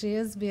 so she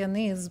is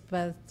Viennese,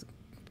 but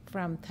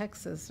from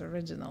Texas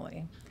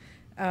originally.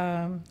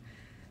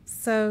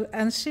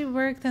 And she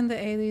worked in the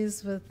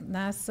 80s with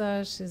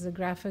NASA. She's a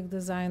graphic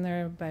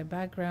designer by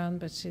background,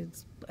 but she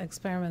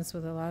experiments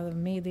with a lot of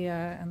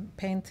media and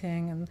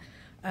painting, and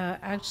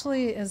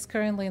actually is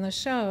currently in a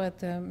show at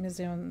the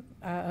museum,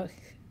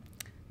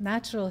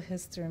 Natural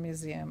History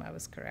Museum, I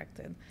was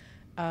corrected,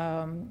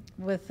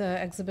 with the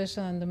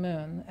exhibition on the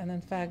moon. And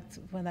in fact,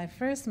 when I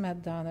first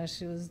met Dona,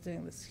 she was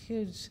doing this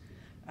huge,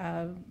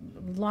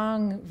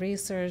 long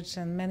research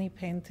and many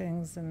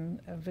paintings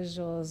and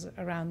visuals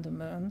around the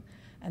moon.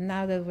 And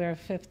now that we're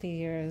 50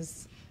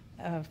 years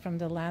from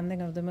the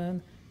landing of the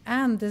moon,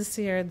 and this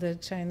year the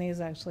Chinese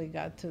actually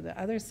got to the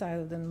other side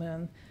of the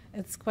moon,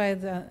 it's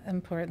quite an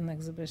important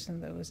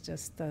exhibition that was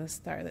just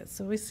started.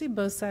 So we see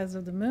both sides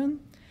of the moon,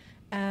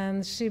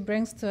 and she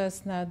brings to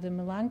us now the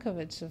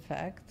Milankovic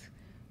effect,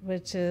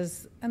 which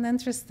is an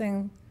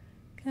interesting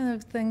kind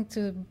of thing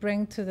to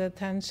bring to the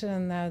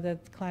attention now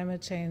that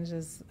climate change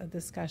is a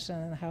discussion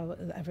and how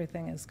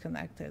everything is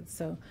connected.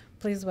 So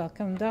please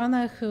welcome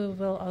Dona, who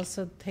will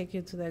also take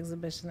you to the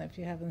exhibition if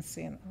you haven't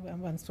seen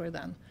once we're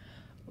done.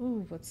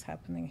 Ooh, what's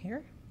happening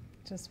here?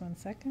 Just 1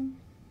 second.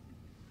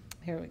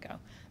 Here we go.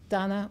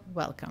 Dona,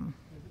 welcome.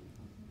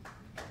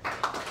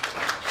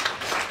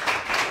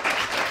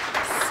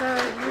 So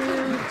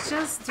you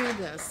just do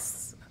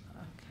this.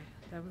 Okay,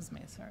 that was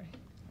me, sorry.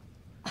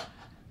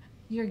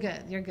 You're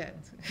good, you're good.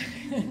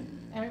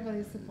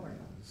 Everybody's supportive.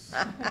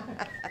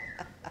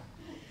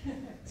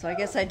 So I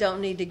guess I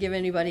don't need to give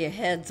anybody a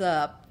heads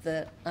up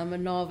that I'm a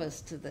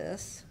novice to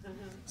this.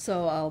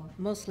 So I'll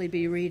mostly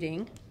be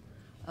reading.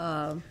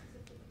 That's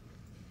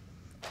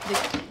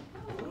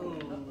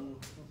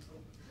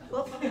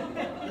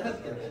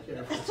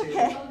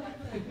okay.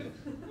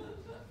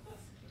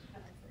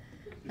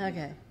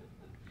 Okay.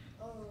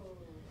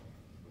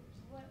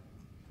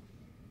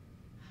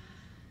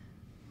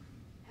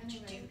 What'd you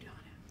do,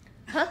 Donna?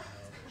 Huh?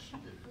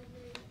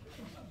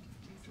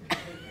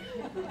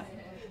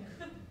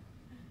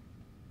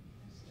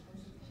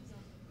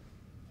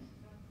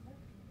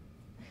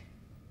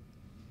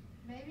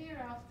 Maybe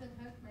you're off the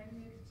hook. Maybe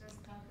you could just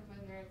talk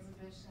about your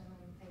exhibition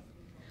and take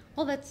people.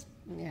 Well, that's,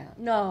 yeah.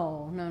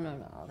 No.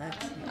 That's,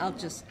 I'll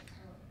just.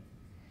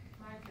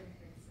 Martin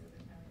thinks it,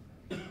 if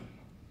anybody.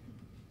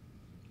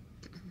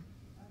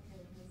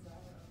 Okay,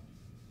 Pizarro.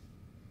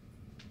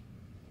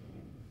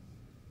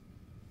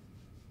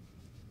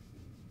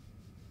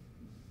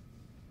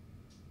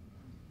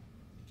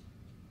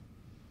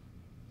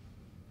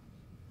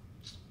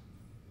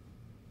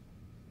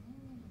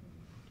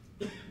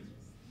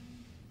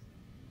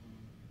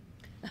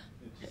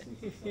 At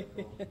least to go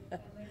through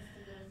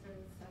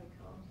the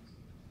cycle.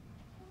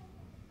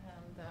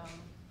 And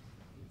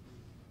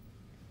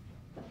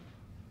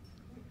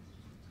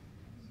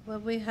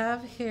what we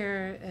have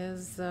here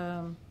is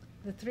the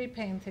three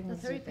paintings.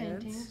 The three you did.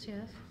 paintings,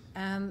 yes.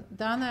 And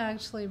Donna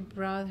actually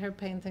brought her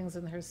paintings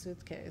in her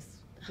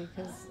suitcase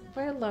because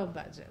we're low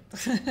budget.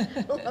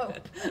 Low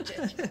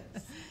budget.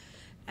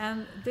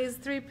 And these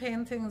three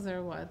paintings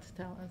are what?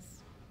 Tell us.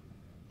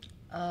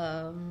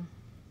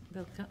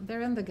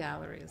 They're in the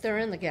galleries. They're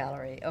in the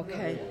gallery.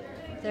 Okay.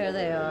 There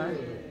they are.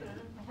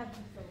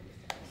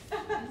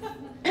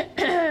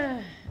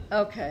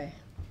 Okay.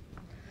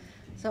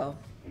 So,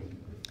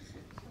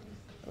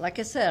 like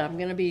I said, I'm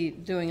going to be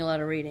doing a lot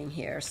of reading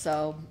here,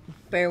 so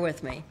bear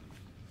with me.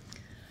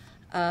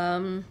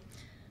 Milutin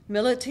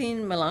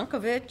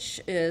Milankovic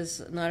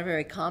is not a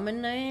very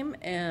common name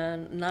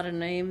and not a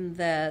name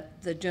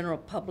that the general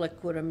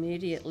public would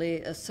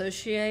immediately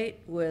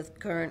associate with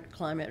current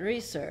climate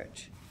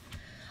research.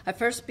 I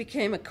first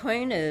became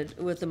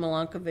acquainted with the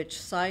Milankovic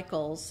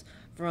cycles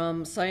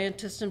from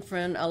scientist and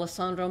friend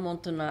Alessandro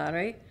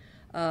Montanari,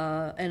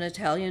 an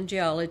Italian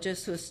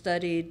geologist who has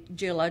studied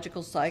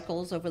geological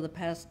cycles over the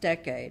past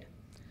decade.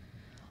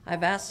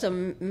 I've asked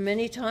him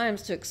many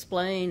times to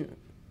explain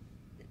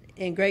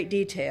in great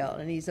detail,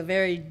 and he's a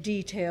very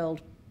detailed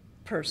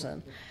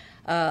person,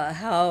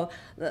 how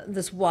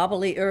this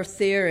wobbly earth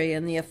theory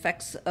and the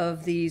effects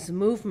of these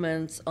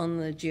movements on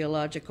the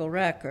geological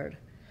record.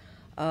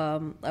 I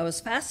was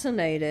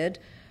fascinated.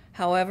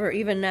 However,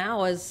 even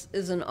now as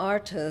an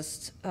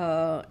artist,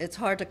 it's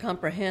hard to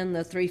comprehend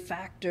the three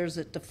factors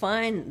that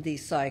define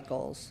these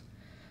cycles,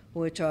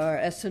 which are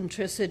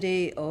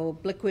eccentricity,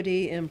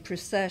 obliquity, and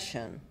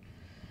precession,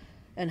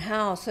 and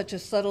how such a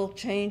subtle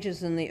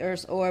changes in the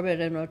Earth's orbit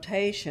and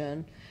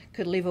rotation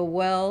could leave a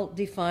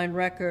well-defined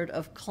record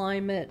of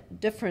climate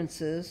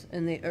differences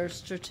in the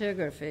Earth's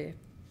stratigraphy.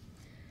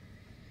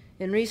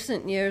 In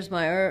recent years,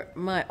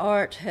 my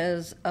art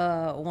has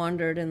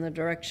wandered in the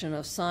direction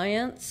of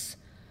science.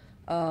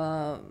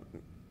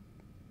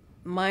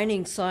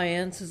 Mining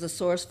science as a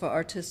source for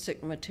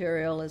artistic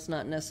material is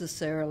not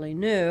necessarily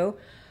new.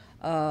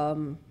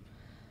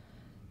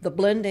 The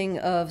blending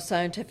of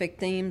scientific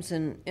themes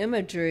and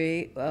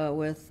imagery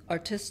with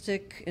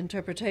artistic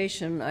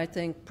interpretation, I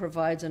think,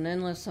 provides an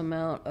endless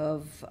amount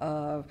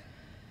of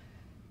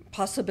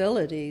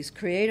possibilities,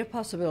 creative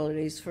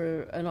possibilities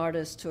for an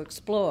artist to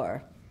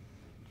explore.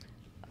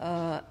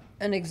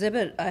 An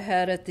exhibit I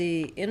had at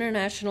the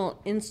International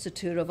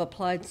Institute of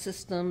Applied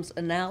Systems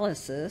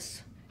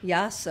Analysis,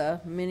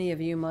 IASA, many of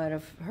you might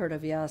have heard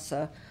of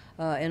IASA,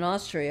 in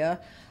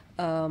Austria.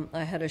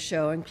 I had a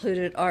show,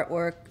 included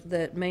artwork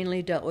that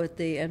mainly dealt with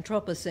the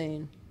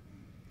Anthropocene.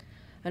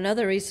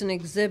 Another recent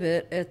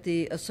exhibit at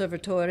the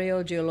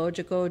Osservatorio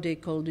Geologico di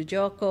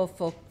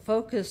Coldigiaco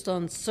focused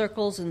on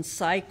circles and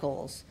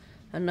cycles,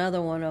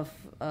 another one of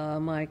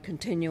my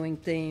continuing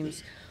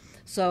themes.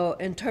 So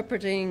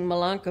interpreting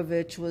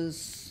Milankovic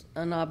was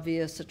an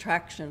obvious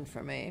attraction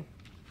for me.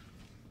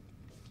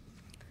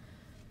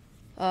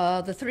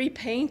 The three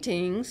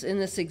paintings in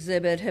this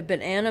exhibit have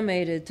been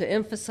animated to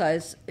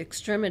emphasize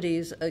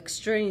extremes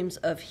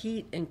of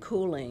heating and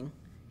cooling,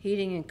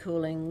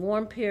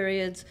 warm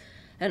periods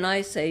and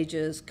ice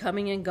ages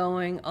coming and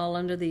going, all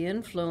under the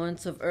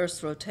influence of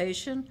Earth's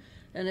rotation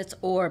and its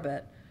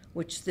orbit,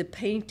 which the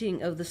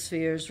painting of the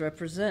spheres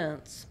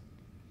represents.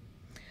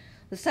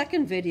 The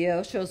second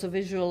video shows a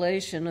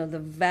visualization of the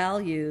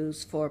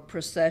values for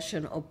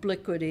precession,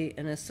 obliquity,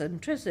 and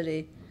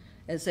eccentricity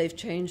as they've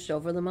changed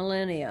over the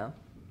millennia.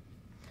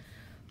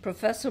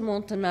 Professor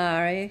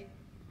Montanari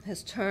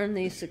has turned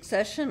the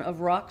succession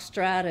of rock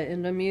strata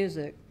into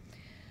music.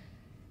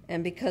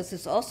 And because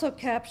this also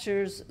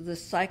captures the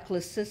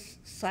cyclicity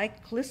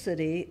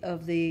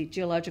of the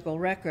geological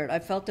record, I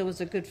felt it was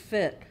a good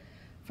fit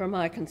for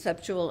my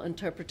conceptual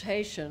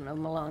interpretation of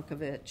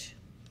Milankovic.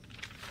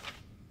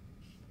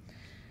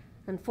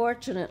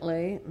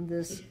 Unfortunately,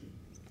 this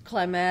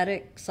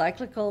climatic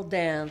cyclical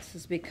dance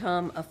has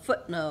become a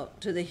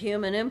footnote to the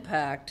human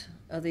impact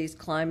of these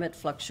climate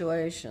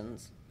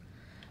fluctuations.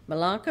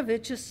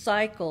 Milankovic's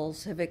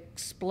cycles have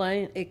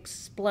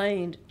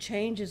explained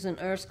changes in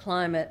Earth's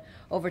climate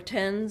over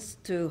tens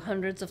to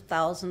hundreds of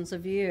thousands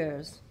of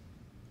years,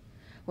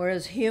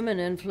 whereas human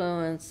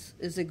influence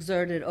is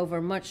exerted over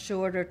much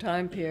shorter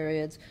time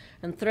periods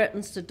and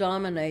threatens to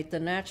dominate the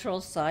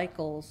natural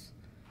cycles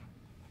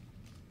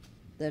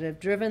that have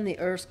driven the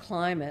Earth's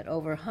climate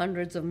over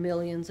hundreds of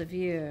millions of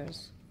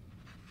years.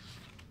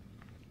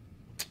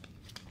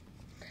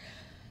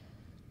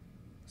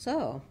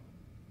 So,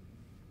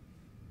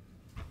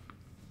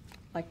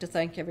 I'd like to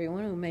thank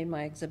everyone who made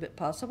my exhibit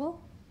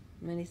possible.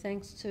 Many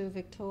thanks to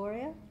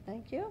Victoria,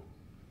 thank you.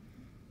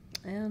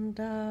 And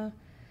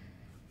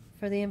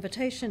for the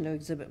invitation to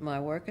exhibit my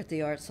work at the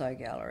ArtSci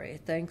Gallery.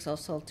 Thanks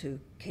also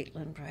to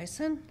Caitlin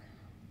Bryson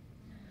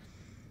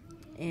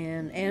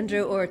and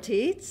Andrew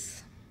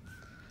Ortiz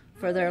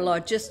for their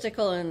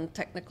logistical and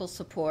technical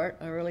support.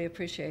 I really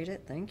appreciate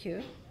it, thank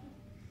you.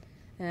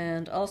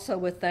 And also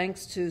with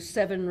thanks to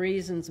 7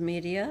 Reasons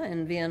Media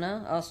in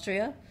Vienna,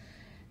 Austria,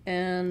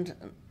 and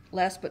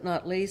last but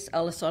not least,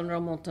 Alessandro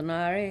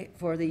Montanari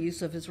for the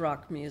use of his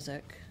rock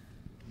music.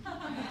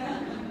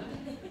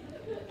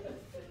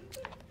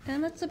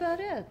 And that's about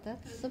it.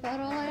 That's about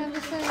all I have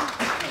to say.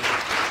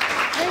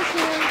 Thank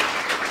you.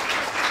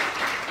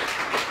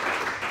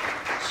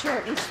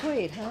 Short and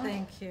sweet, huh?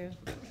 Thank you.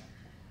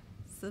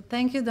 So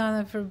thank you,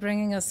 Donna, for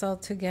bringing us all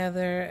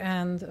together,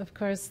 and of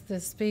course the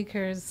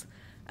speakers.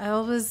 I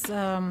always,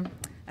 I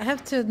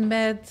have to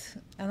admit,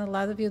 and a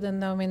lot of you that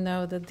know me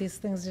know that these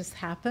things just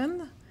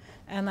happen.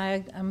 And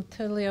I'm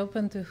totally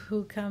open to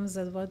who comes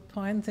at what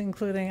point,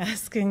 including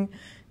asking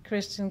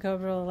Christian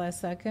Cobrel last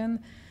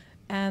second.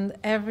 And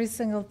every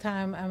single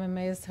time, I'm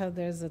amazed how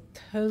there's a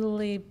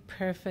totally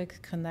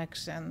perfect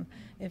connection.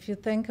 If you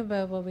think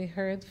about what we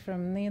heard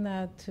from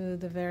Nina to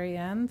the very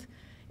end,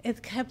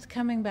 it kept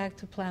coming back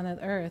to planet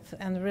Earth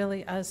and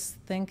really us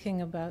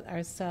thinking about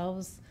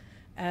ourselves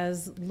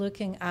as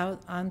looking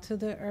out onto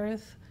the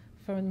Earth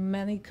for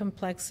many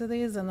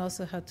complexities and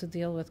also how to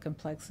deal with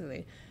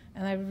complexity.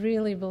 And I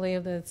really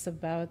believe that it's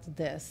about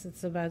this.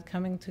 It's about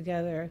coming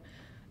together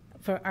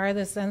for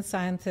artists and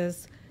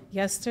scientists.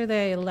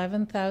 Yesterday,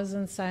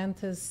 11,000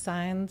 scientists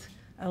signed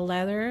a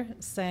letter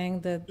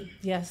saying that,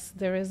 yes,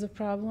 there is a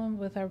problem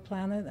with our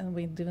planet and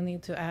we do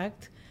need to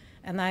act.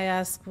 And I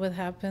ask what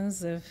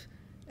happens if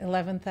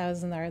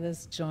 11,000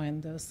 artists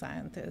join those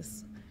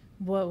scientists.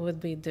 What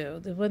would we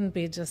do? It wouldn't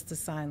be just a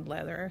signed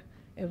letter.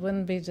 It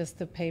wouldn't be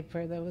just a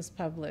paper that was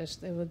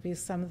published. It would be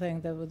something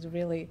that would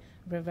really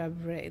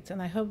reverberate.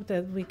 And I hope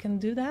that we can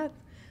do that.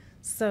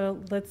 So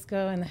let's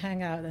go and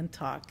hang out and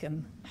talk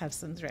and have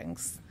some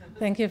drinks.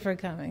 Thank you for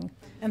coming.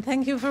 And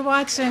thank you for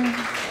watching.